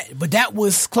 but that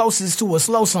was closest to a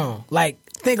slow song. Like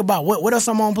think about what else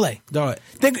I'm gonna play. Dog.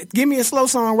 Give me a slow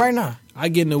song right now. I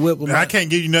get in the whip with I can't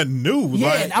give you nothing new.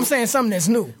 Yeah, I'm saying something that's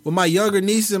new. With my younger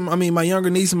niece and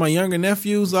my younger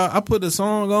nephews, I put a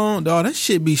song on, dog. That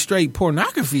shit be straight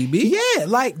pornography, B. Yeah,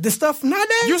 like the stuff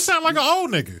nowadays. You sound like an old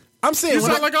nigga. I'm saying you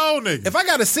sound like an old nigga. If I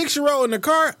got a 6-year-old in the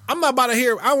car, I'm not about to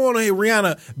hear. I want to hear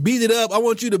Rihanna beat it up. I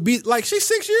want you to beat like she's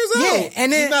 6 years old. Yeah,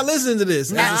 and then she's not listening to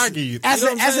this. I get you. As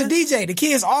a DJ, the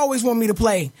kids always want me to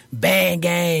play Bang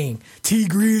Gang, T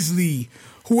Grizzly,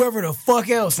 whoever the fuck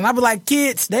else, and I be like,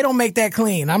 kids, they don't make that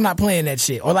clean. I'm not playing that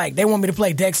shit. Or like they want me to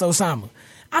play Dex Osama.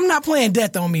 I'm not playing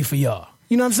Death on Me for y'all.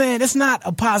 You know what I'm saying? That's not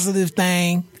a positive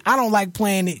thing. I don't like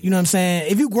playing it. You know what I'm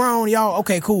saying? If you grown, y'all,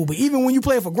 okay, cool. But even when you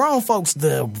play it for grown folks,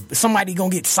 somebody gonna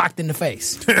get socked in the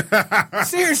face.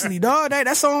 Seriously, dog.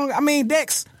 That song, I mean,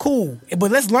 Dex, cool.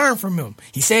 But let's learn from him.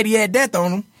 He said he had death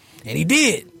on him, and he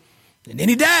did. And then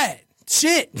he died.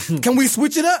 Shit. Can we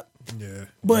switch it up? Yeah.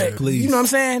 But, please. you know what I'm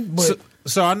saying? But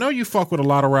So I know you fuck with a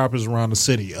lot of rappers around the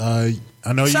city. I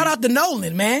know Shout out to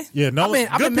Nolan, man. Yeah, Nolan.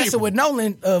 I've been messing with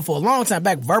Nolan for a long time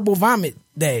back. Verbal Vomit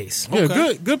days. Yeah,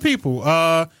 Okay. good people.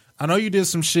 I know you did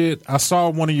some shit. I saw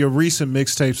one of your recent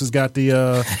mixtapes. It's got the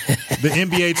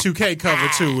NBA 2K cover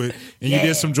to it, and you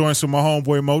did some joints with my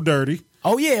homeboy Mo Dirty.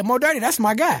 Oh yeah, Mo Dirty, that's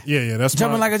my guy. Yeah, that's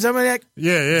jumping like a jumping jack.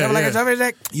 Yeah. Jumping like a jumping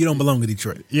jack. You don't belong to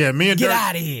Detroit. Yeah, me and Get Dirk.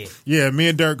 out of here. Yeah, me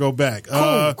and Dirk go back.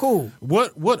 Cool.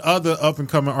 What other up and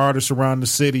coming artists around the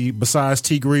city besides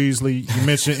T Greasley? You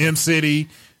mentioned M City,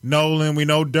 Nolan. We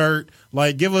know Dirt.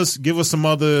 Like, give us some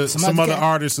other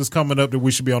artists that's coming up that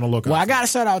we should be on the lookout. Well, I gotta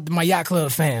shout out to my Yacht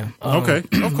Club fam. Okay,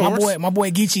 of course. My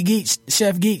boy Geechee Geech,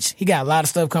 Chef Geech. He got a lot of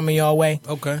stuff coming your way.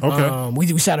 Okay.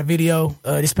 We shot a video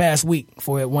this past week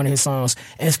for one of his songs.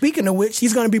 And speaking of which,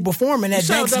 he's gonna be performing at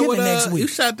Thanksgiving next week. You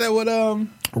shot that with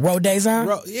Road Days On.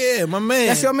 Yeah, my man.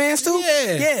 That's your man's too.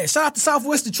 Yeah. Shout out to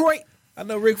Southwest Detroit. I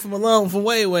know Rick from Malone from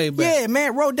way back. Yeah,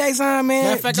 man. Road Days On, man.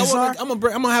 Matter of fact, I'm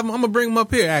gonna bring him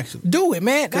up here. Actually, do it,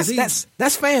 man.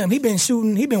 That's fam. He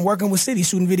been working with City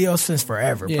shooting videos since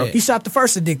forever, bro. He shot the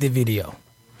first Addicted video.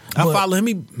 I follow him.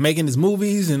 He making his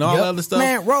movies and all that other stuff.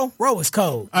 Man, Ro is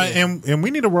cold. And we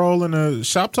need to roll in a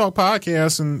Shop Talk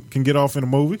podcast and can get off in a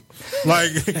movie.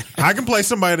 Like, I can play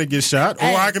somebody that gets shot, or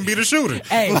I can be the shooter.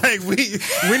 Hey. Like, we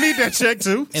need that check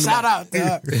too. Shout out,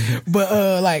 dog. But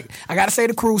I gotta say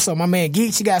the crew. So my man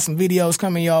Geech, he got some videos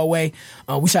coming your way.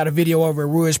 We shot a video over at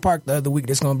Rouge Park the other week.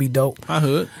 That's gonna be dope. I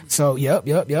heard. So yep.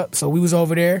 So we was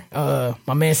over there.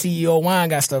 My man CEO Wine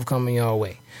got stuff coming your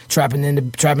way. Trapping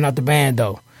out the band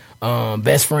though.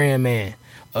 Best friend, man.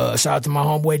 Shout out to my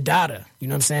homeboy Dada. You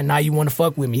know what I'm saying? Now You Wanna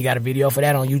Fuck With Me. He got a video for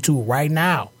that on YouTube right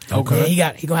now. Okay.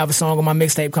 And he gonna have a song on my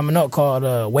mixtape coming up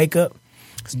called Wake Up.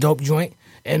 It's a dope joint.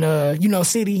 And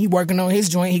City, he working on his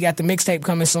joint. He got the mixtape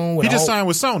coming soon. He just signed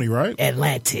with Sony, right?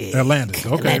 Atlantic.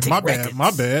 Okay, Atlantic my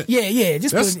Records. bad. Yeah.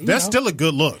 That's still a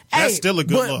good look. That's still a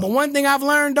good look. But one thing I've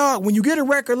learned, dog, when you get a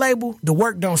record label, the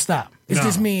work don't stop. It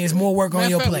just means more work on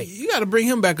your plate. You got to bring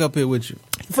him back up here with you.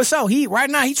 For sure. Right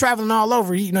now he traveling all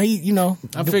over. Making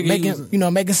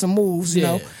some moves. You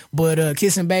know, but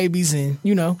kissing babies and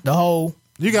the whole.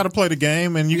 You got to play the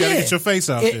game and you got to get your face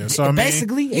out there. So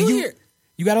basically,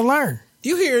 you got to learn.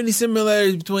 You hear any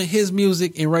similarities between his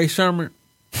music and Ray Sherman?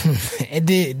 And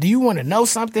do you want to know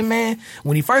something, man?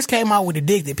 When he first came out with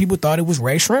Addicted, people thought it was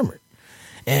Ray Sherman,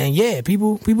 and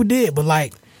people did. But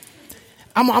like,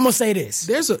 I'm gonna say this: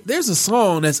 there's a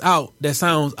song that's out that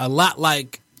sounds a lot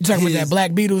like. You talking about that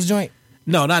Black Beatles joint?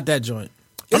 No, not that joint.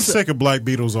 I'm sick of Black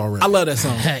Beatles already. I love that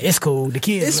song. It's cool. The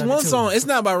kids. It's one song. It's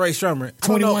not by Ray Sherman.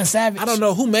 21 Savage. I don't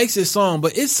know who makes this song,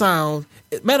 but it sounds.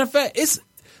 Matter of fact, it's.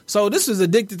 So this is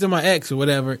Addicted to My Ex or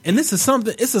whatever, and this is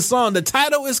something. It's a song. The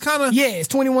title is kind of it's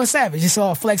 21 Savage. It's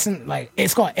all flexing like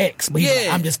it's called X, but like,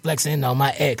 I'm just flexing on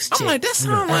my ex. I'm like that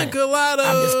sounds like a lot of.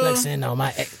 I'm just flexing on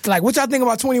my ex. Like what y'all think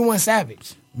about 21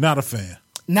 Savage? Not a fan.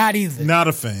 Not either. Not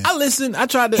a fan. I listened. I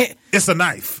tried to. It's a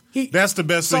knife. That's the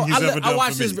best thing he's ever done.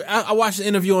 I watched the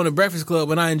interview on the Breakfast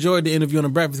Club, and I enjoyed the interview on the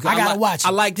Breakfast Club. I gotta watch it. I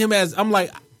liked him as. I'm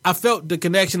like. I felt the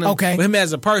connection with him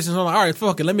as a person. So I'm like, all right,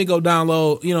 fuck it. Let me go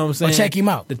download, you know what I'm saying? Or check him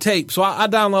out. The tape. So I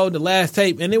downloaded the last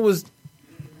tape, and it was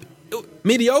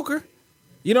mediocre.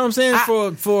 You know what I'm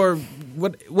saying? For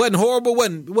what wasn't horrible,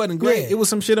 wasn't great. Yeah. It was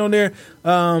some shit on there.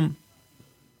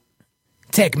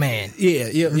 Tech Man. Yeah.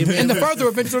 In the further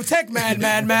adventure of Tech Man.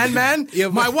 Yeah,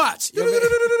 my watch.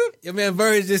 Your man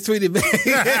Verge just tweeted back.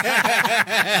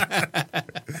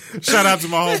 Shout out to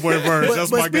my homeboy Verge.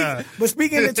 That's my guy. But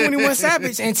speaking of 21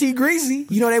 Savage and T Greasy,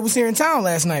 they was here in town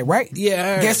last night, right?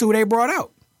 Yeah. Guess who they brought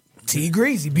out? T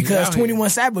Greasy, because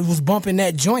 21 Savage was bumping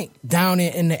that joint down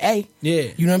in the A. Yeah.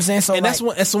 You know what I'm saying? So and that's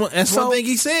one thing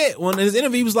he said when in his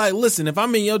interview. He was like, listen, if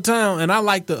I'm in your town and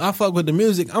I fuck with the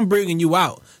music, I'm bringing you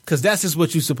out because that's just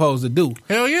what you're supposed to do.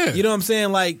 Hell yeah. You know what I'm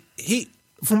saying? Like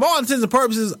from all intents and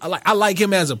purposes, I like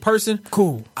him as a person.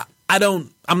 Cool.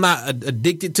 I'm not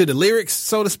addicted to the lyrics,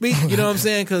 so to speak. You know what I'm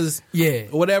saying? Because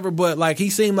whatever. But like he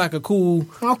seemed like a cool.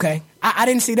 Okay, I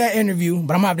didn't see that interview,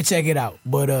 but I'm gonna have to check it out.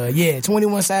 But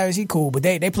 21 Savage, he cool. But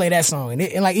they play that song,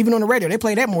 and like even on the radio, they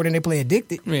play that more than they play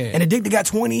Addicted. Yeah. And Addicted got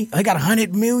 20. They got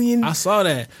 100 million. I saw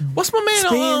that. What's my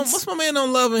man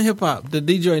on Love and Hip Hop? The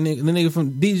nigga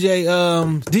from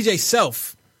DJ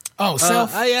Self. Oh,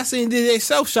 Self. I seen DJ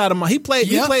Self shot him out. He played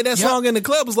that song in the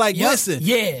club. Was like, listen,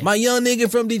 my young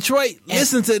nigga from Detroit,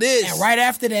 listen to this. And right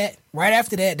after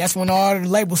that, that's when all the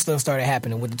label stuff started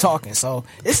happening with the talking. So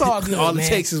it's all good. All man. it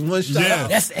takes is one shot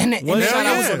out. One shot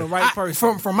out was on the right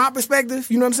person. From my perspective,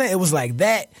 you know what I'm saying? It was like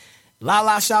that.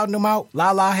 Lala shouting them out.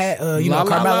 Lala had,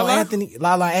 Carmelo Anthony.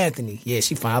 Lala Anthony. Yeah,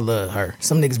 she fine. I love her.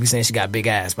 Some niggas be saying she got big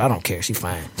ass, but I don't care. She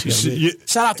fine.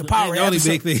 Shout out to Power. The only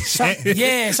big thing. Shout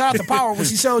out to Power when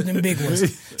she showed them big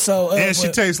ones. So, and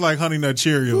she tastes like Honey Nut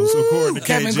Cheerios, according to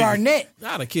Kevin KG. Garnett.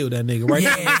 I'd have killed that nigga right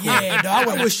now. Yeah, dog.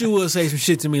 I wish you would say some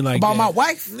shit to me like about that. my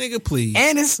wife. Nigga, please.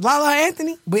 And it's Lala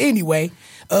Anthony. But anyway,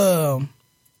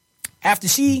 after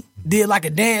she did like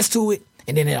a dance to it,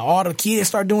 and then all the kids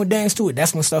start doing dance to it,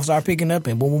 that's when stuff started picking up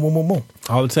and boom, boom, boom, boom, boom.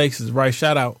 All it takes is right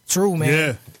shout out. True, man.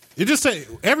 Yeah. It just say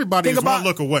everybody is one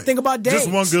look away. Think about Days.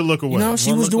 Just one good look away. You know, she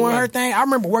one was doing away. her thing. I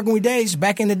remember working with Days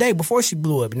back in the day before she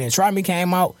blew up. And then Try Me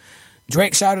came out.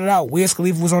 Drake shouted out. Wiz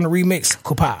Khalifa was on the remix.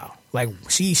 Kapow. Like,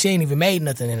 she ain't even made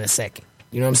nothing in a second.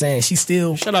 You know what I'm saying? She's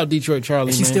still... Shout out Detroit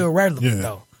Charlie, she's man. still relevant,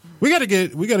 though. We gotta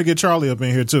get Charlie up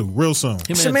in here too, real soon.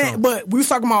 But we was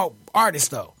talking about artists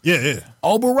though. Yeah.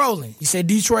 Ober Roland. You said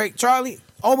Detroit Charlie.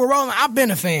 Ober Roland, I've been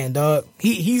a fan, dog.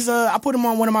 He's I put him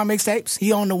on one of my mixtapes.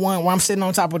 He on the one where I'm sitting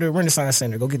on top of the Renaissance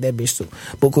Center. Go get that bitch too.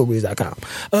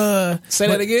 BookCoolBreeze.com. Say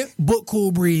that again?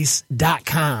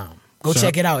 BookCoolBreeze.com. Go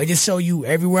check it out. It just show you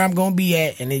everywhere I'm gonna be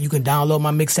at, and then you can download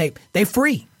my mixtape. They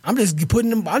free. I'm just putting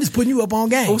you up on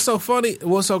game. What's so funny,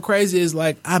 what's so crazy is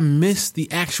like I miss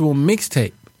the actual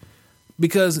mixtape.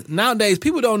 Because nowadays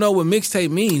people don't know what mixtape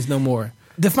means no more.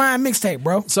 Define mixtape,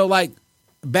 bro. So like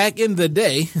back in the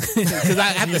day, because I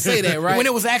have to say that, right? When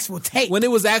it was actual tape. When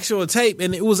it was actual tape,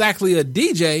 and it was actually a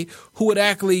DJ who would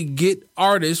actually get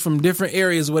artists from different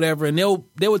areas or whatever, and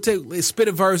they would spit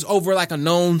a verse over like a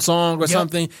known song or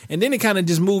something, and then it kind of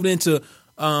just moved into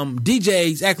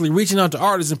DJs actually reaching out to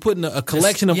artists and putting a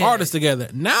collection of artists together.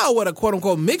 Now what a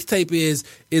quote-unquote mixtape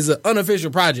is an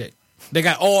unofficial project. They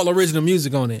got all original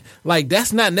music on it. Like,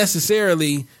 that's not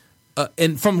necessarily...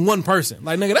 and from one person,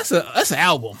 like nigga, that's an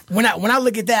album. When I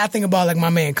look at that, I think about like my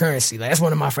man Currency. Like that's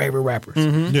one of my favorite rappers.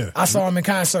 Mm-hmm. Yeah, I saw him in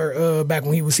concert back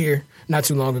when he was here not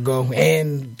too long ago,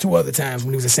 and 2 other times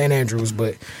when he was at St. Andrews.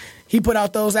 But he put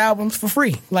out those albums for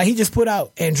free. Like he just put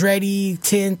out Andretti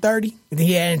 1030, and then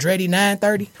he had Andretti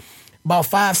 930. About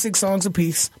 5-6 songs a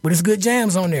piece, but it's good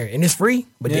jams on there, and it's free.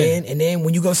 But then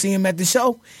when you go see him at the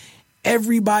show,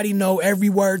 everybody know every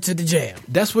word to the jam.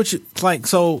 That's what you like.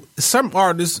 So some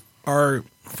artists are,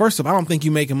 first of all, I don't think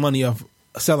you're making money off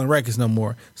selling records no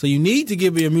more. So you need to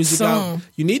give your music out.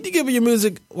 You need to give your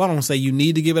music. Well, I don't say you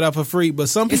need to give it out for free, but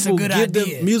some people give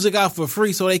the music out for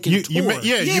free so they can tour.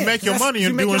 You make your money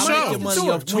and doing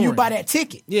shows. When you buy that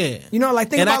ticket, you know, like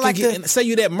think about and say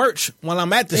you that merch while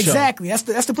I'm at the show. Exactly,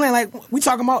 that's the plan. Like we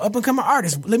talking about up and coming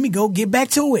artists. Let me go get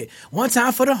back to it. One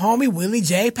time for the homie Willie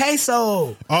J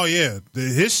Peso. Oh yeah,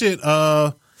 his shit.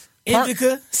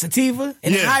 Indica, Sativa,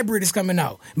 and Hybrid is coming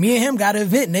out. Me and him got an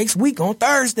event next week on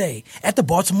Thursday at the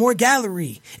Baltimore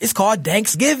Gallery. It's called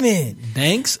Thanksgiving.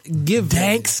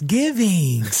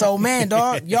 So, man,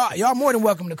 dog, y'all more than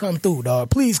welcome to come through,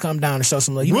 dog. Please come down and show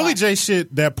some love. Willie J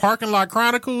shit, that Parking Lot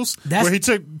Chronicles, where he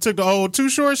took the old Too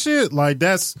Short shit, like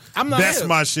that's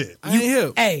my shit.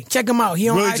 Hey, check him out. He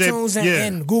on Willie iTunes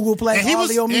and Google Play. And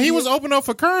he was open up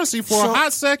for Currency for a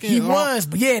hot second. He was,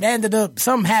 but that ended up,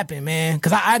 something happened, man,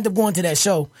 because I ended up going to that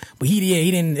show, but he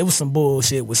didn't. It was some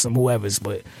bullshit with some whoever's,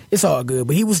 but it's all good.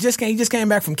 But he just came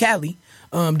back from Cali,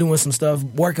 doing some stuff,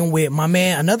 working with my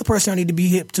man, another person I need to be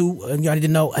hip to. Y'all need to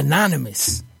know,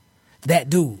 Anonymous, that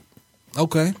dude.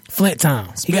 Okay, Flint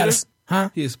Town. He got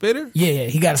He a spitter? Yeah.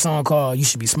 He got a song called "You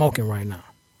Should Be Smoking Right Now."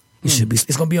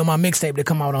 It's gonna be on my mixtape that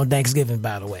come out on Thanksgiving,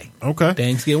 by the way. Okay,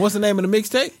 Thanksgiving. What's the name of the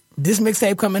mixtape? This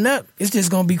mixtape coming up, it's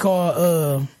just gonna be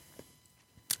called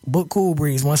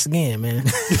BookCoolBreeze once again, man.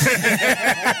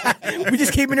 We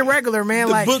just keeping it regular, man.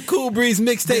 The like BookCoolBreeze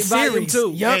mixtape volume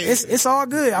 2. Yup, it's all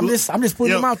good. I'm just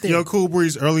putting them out there. Yo, Cool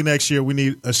Breeze, early next year we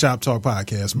need a Shop Talk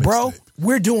podcast mixtape. Bro,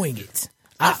 we're doing it.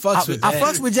 I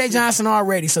fucks with Jay Johnson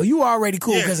already, so you already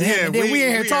cool because of him. And then we in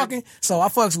here talking, so I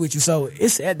fucks with you. So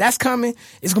that's coming.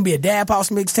 It's gonna be a Dab House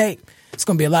mixtape. It's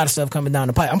gonna be a lot of stuff coming down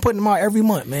the pipe. I'm putting them out every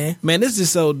month, man. Man, this is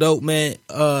so dope, man.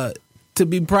 To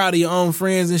be proud of your own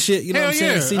friends and shit, you know what I'm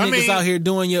saying? See niggas out here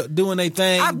doing their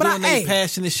thing, doing their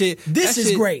passionate shit. This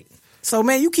is great. So,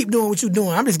 man, you keep doing what you're doing.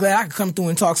 I'm just glad I could come through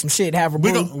and talk some shit, have a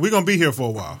brew. We're going to be here for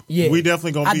a while. Yeah. We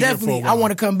definitely going to be here for a while. I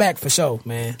want to come back for sure,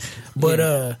 man.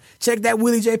 But check that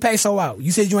Willie J Peso out.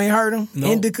 You said you ain't heard him? No.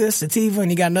 Indica, Sativa,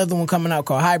 and he got another one coming out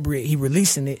called Hybrid. He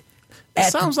releasing it. It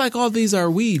sounds like all these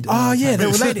are weed. Oh, yeah, they're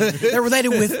related. They're related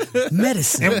with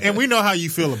medicine. And we know how you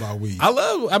feel about weed. I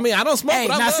don't smoke,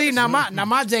 but I love now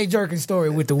my Jay Jerkin story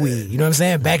with the weed. You know what I'm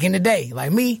saying? Back in the day,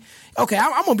 like me, okay,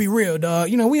 I'm gonna be real, dog.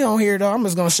 You know, we on here, dog. I'm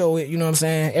just gonna show it. You know what I'm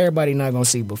saying? Everybody not gonna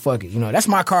see, but fuck it. You know, that's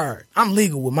my card. I'm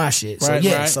legal with my shit.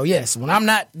 So yes, when I'm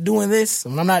not doing this,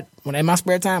 when in my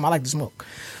spare time, I like to smoke.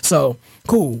 So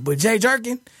cool. But Jay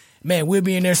Jerkin, man, we'll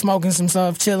be in there smoking some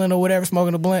stuff, chilling or whatever,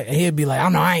 smoking a blunt, and he'll be like,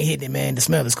 I ain't hitting it, man. The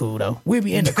smell is cool though. We'll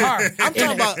be in the car. I'm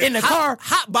talking about in the car,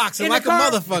 hot boxing like a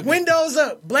motherfucker. Windows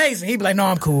up, blazing. He'd be like, no,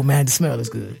 I'm cool, man. The smell is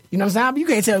good. You know what I'm saying? You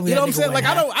can't tell me. You know what I'm saying? Like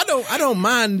I don't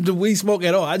mind the weed smoke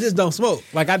at all. I just don't smoke.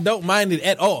 Like I don't mind it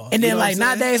at all. And then like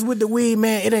nowadays with the weed,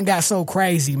 man, it done got so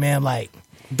crazy, man. Like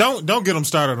don't get him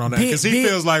started on that because he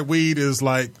feels like weed is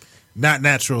like not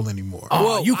natural anymore. Oh,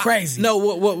 well, you crazy.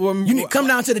 You need to come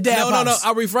down to the dab house. No,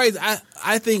 I'll rephrase.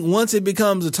 I think once it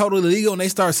becomes totally illegal and they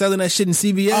start selling that shit in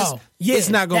CVS, it's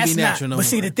not going to be natural no more. But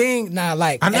see, the thing,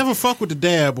 I never fuck with the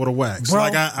dab or the wax. Bro,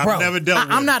 like, I've never dealt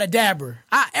with I'm not a dabber.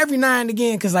 Every now and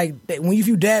again, because like, if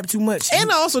you dab too much.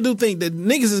 And I also do think that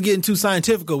niggas is getting too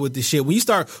scientific with this shit. When you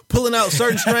start pulling out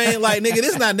certain strain, like, nigga,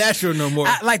 this not natural no more.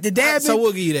 Like the dabbing. So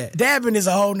we'll give you that. Dabbing is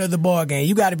a whole nother ball game.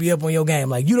 You got to be up on your game.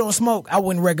 Like, you don't smoke, I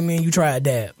wouldn't recommend you try a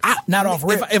dab. Not off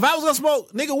rip. If I was going to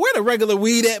smoke, nigga, where the regular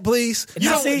weed at, please?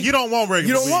 You don't want regular weed.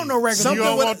 You don't want no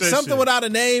regular weed. Something without a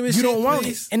name and shit. You don't want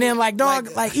it. And then, like,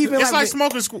 dog, like even it's like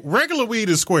smoking regular weed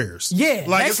is squares. Yeah,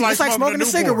 like it's like smoking a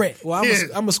cigarette. Well,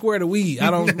 I'm a square to weed.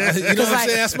 I don't. You know what I'm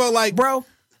saying? I smoke like, bro.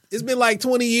 It's been like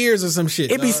 20 years or some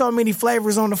shit. It be so many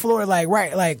flavors on the floor. Like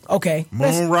okay,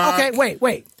 Moon rock. Okay,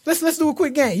 wait. Let's do a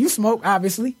quick game. You smoke,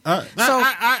 obviously.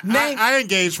 I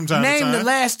engage from time to time. Name the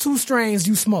last 2 strains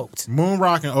you smoked. Moon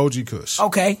rock and OG Kush.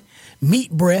 Okay, meat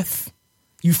breath.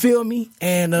 You feel me?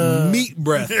 And meat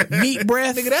breath. Meat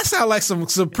breath. Nigga, that sound like some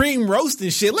supreme roasting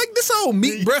shit. Like this old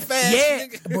meat breath ass. Yeah,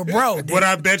 nigga. but bro. But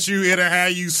I bet you it'll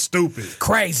have you stupid.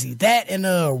 Crazy. That and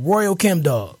Royal Chem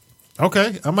Dog. Okay,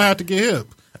 I'm gonna have to get hip.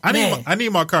 I need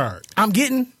my card. I'm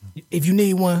getting. If you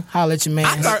need one, holla at your man.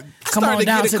 Come on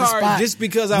down to the spot. Just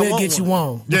because we'll get you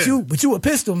one. But you a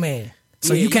pistol man.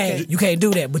 So you can't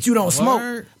do that, but you don't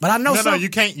smoke. But I know you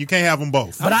can't have them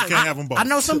both. But you can't have them both. I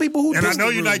know some people who. And I know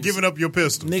you're not giving up your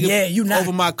pistol. Nigga, yeah, you not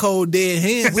over my cold dead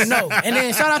hands. We know. And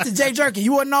then shout out to Jay Jerkin.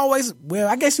 You wasn't always. Well,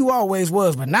 I guess you always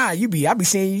was, but now I be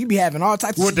seeing you be having all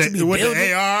types of shit. With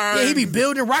the AR. Yeah, he be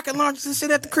building rocket launchers and shit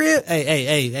at the crib.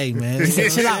 Hey, man. He said,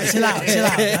 chill out.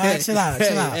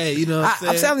 Hey, you know what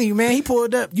I'm telling you, man. He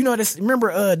pulled up. You know this.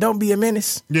 Remember, Don't Be a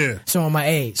Menace. Yeah. Showing my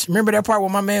age. Remember that part where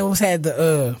my man had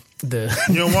the.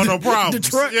 You don't want no problems.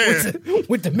 The truck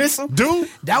with the missile. Dude,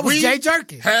 that was Jay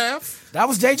Jerkin. That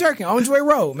was Jay Jerkin on Joy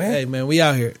Road, man. Hey, man, we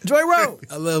out here. Joy Road.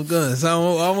 I love guns. I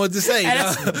don't want to say.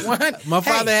 My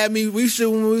father had me. We shoot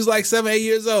when we was like 7, 8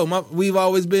 years old. We've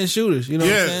always been shooters. You know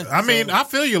what I'm saying? I mean, I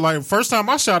feel you. Like, first time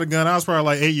I shot a gun, I was probably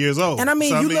like 8 years old. And I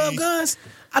mean, love guns.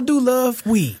 I do love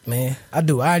weed, man. I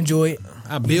do. I enjoy it.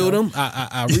 I build them.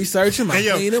 I research them. I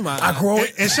clean them. I grow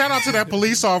it. And shout out to that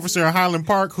police officer in Highland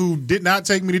Park who did not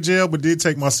take me to jail, but did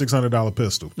take my $600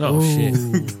 pistol. Oh,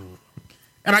 shit.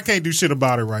 And I can't do shit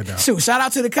about it right now. Shoot, shout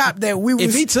out to the cop that we was.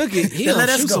 If he took it, he gonna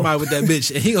shoot somebody with that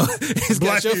bitch. He's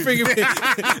got your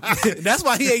fingerprint. That's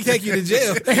why he ain't take you to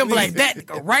jail. They gonna be like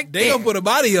that right there. They gonna put a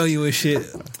body on you and shit.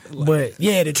 But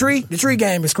yeah, the tree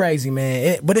game is crazy,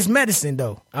 man. But it's medicine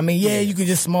though. I mean, you can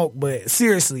just smoke, but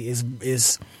seriously,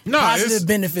 it's positive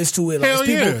benefits to it. Like,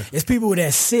 it's people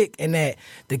that's sick and that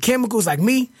the chemicals, like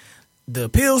me, the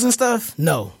pills and stuff.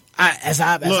 No. As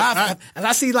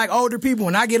I see like older people,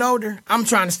 when I get older, I'm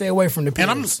trying to stay away from the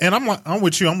pills. And I'm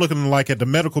with you. I'm looking like at the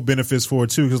medical benefits for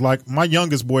it too, because like my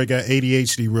youngest boy got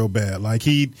ADHD real bad. Like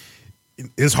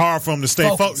it's hard for him to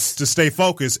stay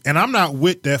focused, and I'm not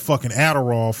with that fucking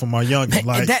Adderall for my youngest.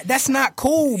 Like that's not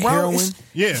cool, bro. Heroin.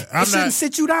 It shouldn't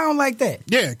sit you down like that.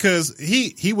 Yeah, because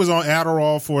he was on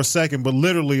Adderall for a second, but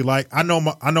literally like I know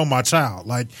my child,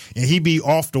 like, and he be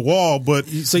off the wall. But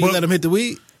you let him hit the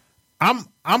weed.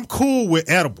 I'm cool with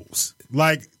edibles.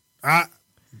 Like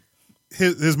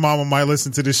his mama might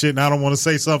listen to this shit, and I don't want to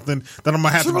say something that I'm gonna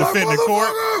have to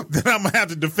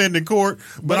defend in court.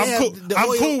 But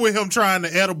I'm cool with him trying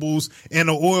the edibles and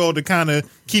the oil to kind of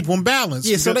keep them balanced.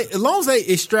 Yeah, so as long as they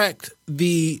extract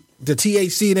the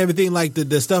THC and everything, like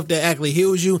the stuff that actually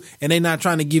heals you, and they're not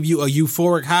trying to give you a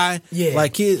euphoric high. Yeah,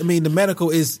 like kids. I mean, the medical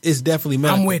is definitely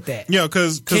medical. I'm with that. Yeah,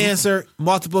 because cancer,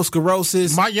 multiple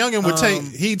sclerosis. My youngin would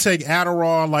take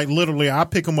Adderall. Like literally, I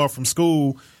pick him up from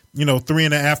school. 3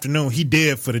 in the afternoon, he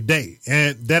dead for the day,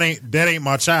 and that ain't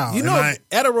my child.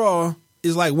 Adderall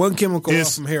is like one chemical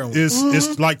off from heroin.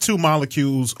 It's like 2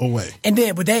 molecules away. And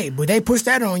then, but they push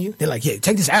that on you. They're like, yeah,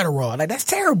 take this Adderall. Like that's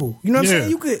terrible. You know what I'm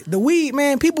saying? The weed,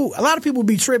 man. A lot of people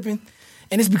be tripping,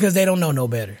 And it's because they don't know no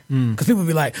better. Because people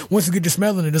be like, once you get to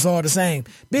smelling it, it's all the same.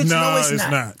 Bitch, no, it's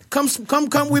not.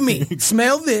 Come with me.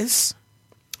 Smell this.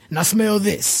 Now smell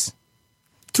this.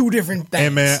 Two different things.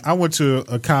 And man, I went to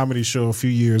a comedy show a few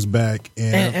years back,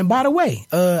 and by the way,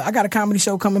 I got a comedy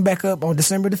show coming back up on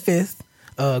December the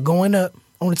 5th, going up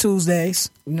on the Tuesdays.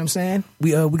 You know what I'm saying?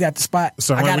 We got the spot.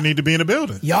 So we need to be in the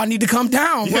building. Y'all need to come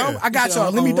down, bro. Yeah. I got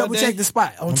y'all. Let me double check the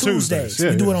spot on Tuesdays.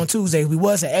 Yeah, we do it on Tuesdays. We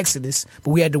was at Exodus,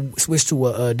 but we had to switch to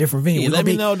a different venue. Yeah, let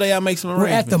me know day I make some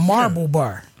arrangements. We're at the Marble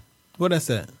Bar. What that's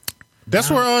at? That's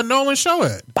where Nolan's show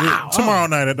at. Bow. Tomorrow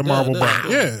night at the Marble Bar.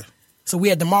 Yeah. So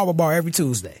we at the Marble Bar every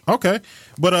Tuesday. Okay.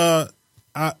 But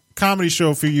comedy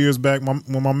show a few years back when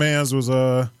my man's was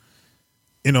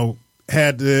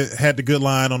had the good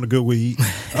line on the good weed.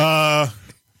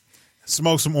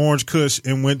 Smoked some orange kush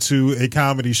and went to a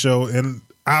comedy show, and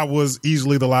I was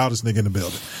easily the loudest nigga in the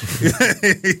building.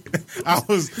 I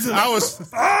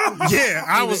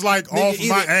was like off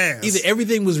my ass. Either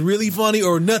everything was really funny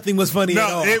or nothing was funny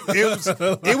at all.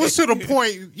 it was to the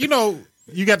point,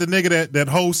 you got the nigga that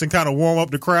hosts and kind of warm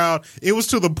up the crowd. It was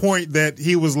to the point that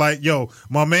he was like, yo,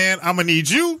 my man, I'm going to need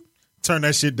you. Turn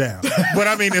that shit down. But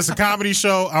I mean, it's a comedy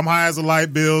show. I'm high as a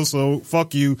light bill, so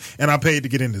fuck you. And I paid to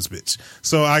get in this bitch.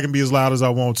 So I can be as loud as I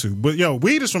want to. But yo,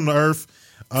 weed is from the earth.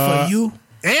 For you.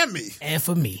 And me. And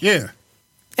for me. Yeah.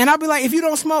 And I'll be like, if you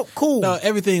don't smoke, cool. No,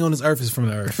 everything on this earth is from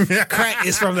the earth. Crack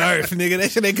is from the earth, nigga.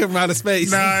 That shit ain't coming out of space.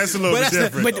 Nah, it's a little bit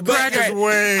different. But crack is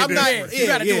way different. You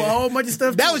gotta do a whole bunch of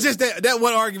stuff. That was just that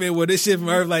one argument where this shit from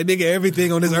earth, like, nigga,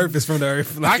 everything on this earth is from the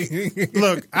earth. Like,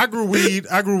 Look, I grew weed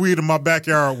in my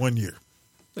backyard one year.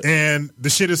 And the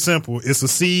shit is simple. It's a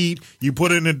seed. You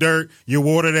put it in the dirt. You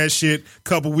water that shit.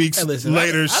 Couple weeks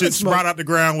later, shit sprout out the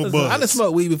ground with bugs. I done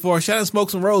smoked weed before. I done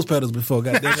smoked some rose petals before.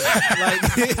 Goddamn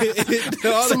it!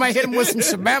 Like somebody hit him with some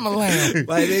Shabama lamb.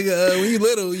 Like nigga, when you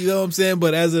little, you know what I'm saying.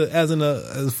 But as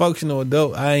a functional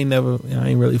adult, I ain't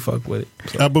really fuck with it.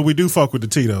 So. But we do fuck with the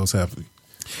Tito's happily.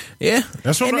 Yeah,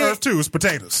 that's from the earth too. It's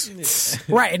potatoes,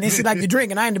 right? And it's like you're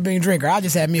drinking. I ain't a big drinker. I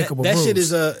just had me a couple. That brews. shit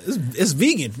is it's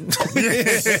vegan,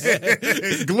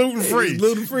 gluten free.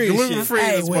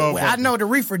 Hey, I know the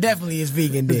reefer definitely is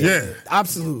vegan. Then. Yeah,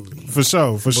 absolutely, for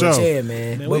sure. Yeah,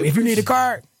 man. But if you need a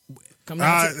card. We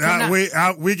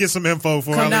get some info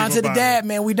for. Come down to the dad,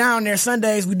 man. We down there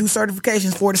Sundays. We do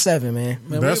certifications 4 to 7, man.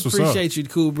 That's we appreciate you,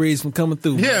 Cool Breeze, from coming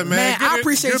through. Yeah, man. I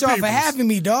appreciate y'all for having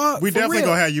me, dog. We definitely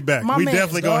gonna have you back. We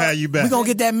definitely gonna have you back. We gonna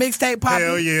get that mixtape popping.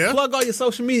 Hell yeah! Plug all your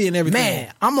social media and everything.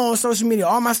 Man, I'm on social media.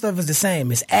 All my stuff is the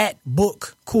same. It's at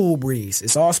BookCoolBreeze.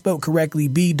 It's all spelled correctly.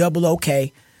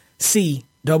 BOOKCOOLBREEZE.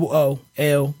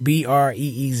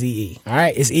 All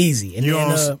right, it's easy. And you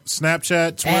then, on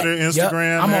Snapchat, Twitter,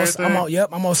 Instagram, I'm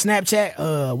on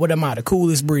Snapchat. What am I? The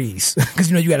Coolest Breeze,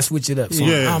 because you got to switch it up. So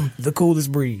I'm the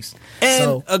Coolest Breeze,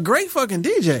 and a great fucking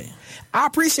DJ. I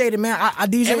appreciate it, man. I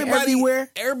DJ everywhere.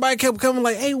 Everybody kept coming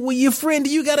like, "Hey, well, your friend, do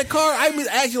you got a car?" I was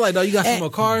actually like, "Dog, you got some more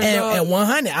cars?" And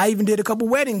 100, I even did a couple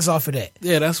weddings off of that.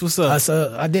 Yeah, that's what's up.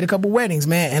 So I did a couple weddings,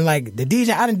 man, and like the DJ,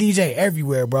 I done DJ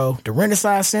everywhere, bro. The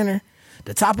Renaissance Center.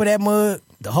 The top of that mug,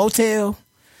 the hotel,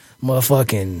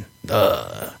 motherfucking,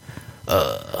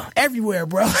 everywhere,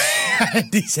 bro.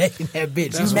 DJing that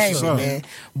bitch. You name it, man.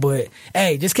 But,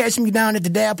 hey, just catch me down at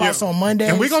the Dab House on Monday.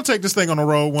 And we're going to take this thing on the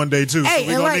road one day, too. Hey, so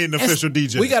we're going to need an official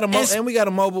DJ. We got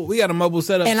a mobile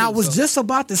setup. And I was just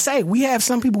about to say, we have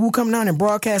some people who come down and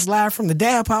broadcast live from the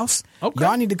Dab House. Okay.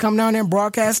 Y'all need to come down there and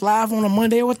broadcast live on a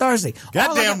Monday or Thursday.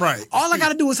 Goddamn right. All I got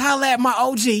to do is holler at my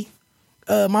OG.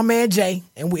 My man Jay,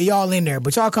 and we all in there.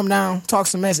 But y'all come down, talk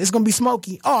some mess. It's gonna be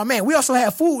smoky. Oh man, we also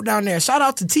have food down there. Shout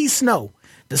out to T Snow,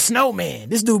 the snowman.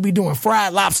 This dude be doing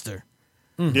fried lobster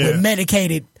with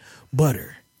medicated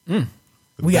butter.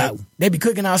 They be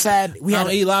cooking outside. I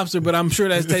don't eat lobster, but I'm sure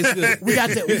that tastes good. We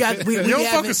you don't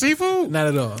fucking seafood? Not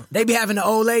at all. They be having the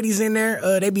old ladies in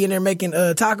there. They be in there making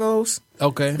tacos.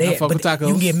 Okay, I fuck with tacos.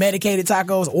 You can get medicated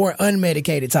tacos or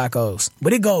unmedicated tacos,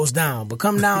 but it goes down. But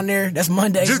come down there. That's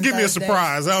Monday. Just give me a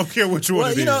surprise. I don't care what you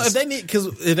want to do. If they need, because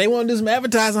if they want to do some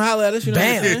advertising, holler at us. You know,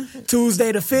 bam.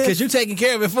 Tuesday the 5th. Because you taking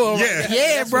care of it for them.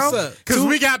 Yeah, bro. Because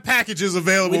we got packages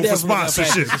available for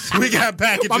sponsorship. We got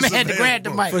packages. My man had to grab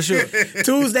the mic for sure.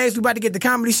 Tuesdays we about to get the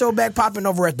comedy show back popping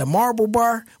over at the Marble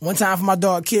Bar. One time for my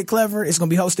dog Kid Clever. It's gonna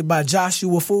be hosted by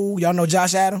Joshua Fool. Y'all know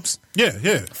Josh Adams? Yeah.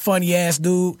 Funny ass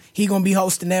dude. He gonna be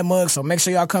hosting that mug. So make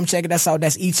sure y'all come check it.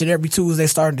 That's each and every Tuesday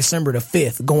starting December the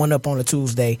 5th, going up on a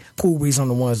Tuesday. Cool Breeze on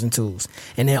the 1s and 2s.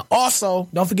 And then also,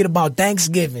 don't forget about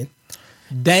Thanksgiving.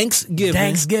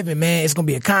 Thanksgiving, man. It's gonna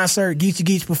be a concert. Geechee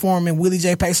Geech performing. Willie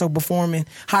J. Peso performing.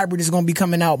 Hybrid is gonna be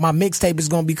coming out. My mixtape is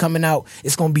gonna be coming out.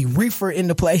 It's gonna be Reefer in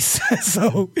the place.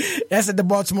 So that's at the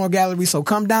Baltimore Gallery. So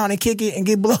come down and kick it and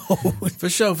get blowed. For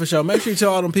sure. Make sure you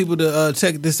tell all them people to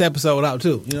check this episode out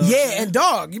too. You know and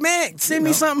dog, man, send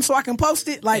me something so I can post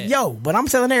it. But I'm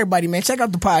telling everybody, man, check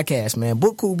out the podcast, man.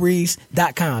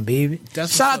 BookCoolBreeze.com, baby.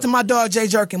 Shout out to my dog Jay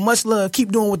Jerkin. Much love.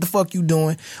 Keep doing what the fuck you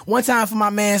doing. One time for my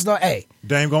man's dog. Hey.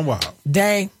 Dame gone wild.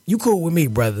 Dame, you cool with me,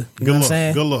 brother. You know what I'm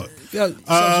saying? Good luck.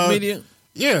 Social media?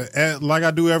 Yeah, like I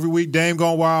do every week. Dame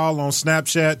gone wild on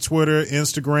Snapchat, Twitter,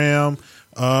 Instagram.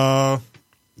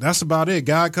 That's about it.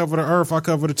 God cover the earth, I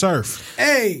cover the turf.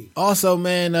 Hey. Also,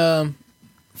 man,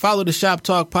 follow the Shop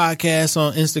Talk Podcast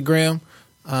on Instagram.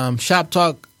 Shop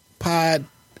Talk Pod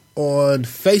on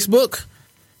Facebook.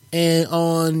 And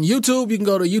on YouTube, you can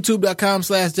go to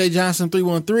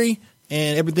youtube.com/jjohnson313.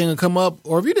 And everything will come up.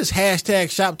 Or if you just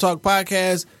hashtag Shop Talk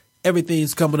Podcast,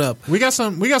 everything's coming up. We got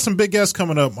some big guests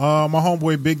coming up. My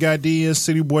homeboy Big Guy D and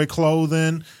City Boy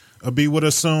Clothing will be with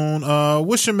us soon.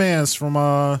 What's your man's from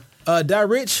Die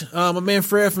Rich? My man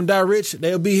Fred from Die Rich.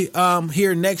 They'll be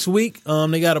here next week.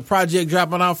 They got a project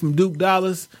dropping out from Duke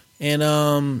Dollars. And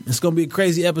it's gonna be a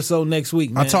crazy episode next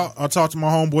week, man. I talked to my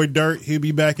homeboy Dirt. He'll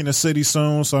be back in the city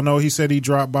soon. So I know he said he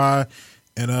dropped by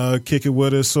and kick it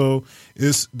with us. So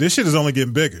this shit is only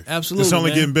getting bigger. Absolutely, it's only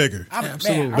man. getting bigger.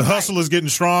 Absolutely. The hustle is getting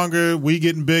stronger. We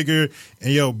getting bigger.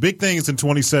 And big things in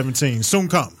 2017. Soon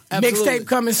come. Mixtape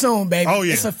coming soon, baby. Oh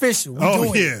yeah, it's official.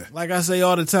 Doing it. Like I say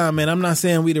all the time, man. I'm not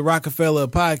saying we the Rockefeller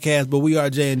podcast, but we are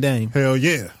Jay and Dame. Hell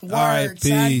yeah. Word, all right,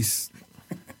 peace.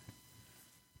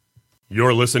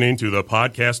 You're listening to the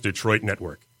Podcast Detroit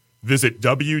Network. Visit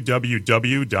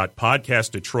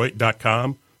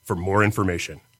www.podcastdetroit.com for more information.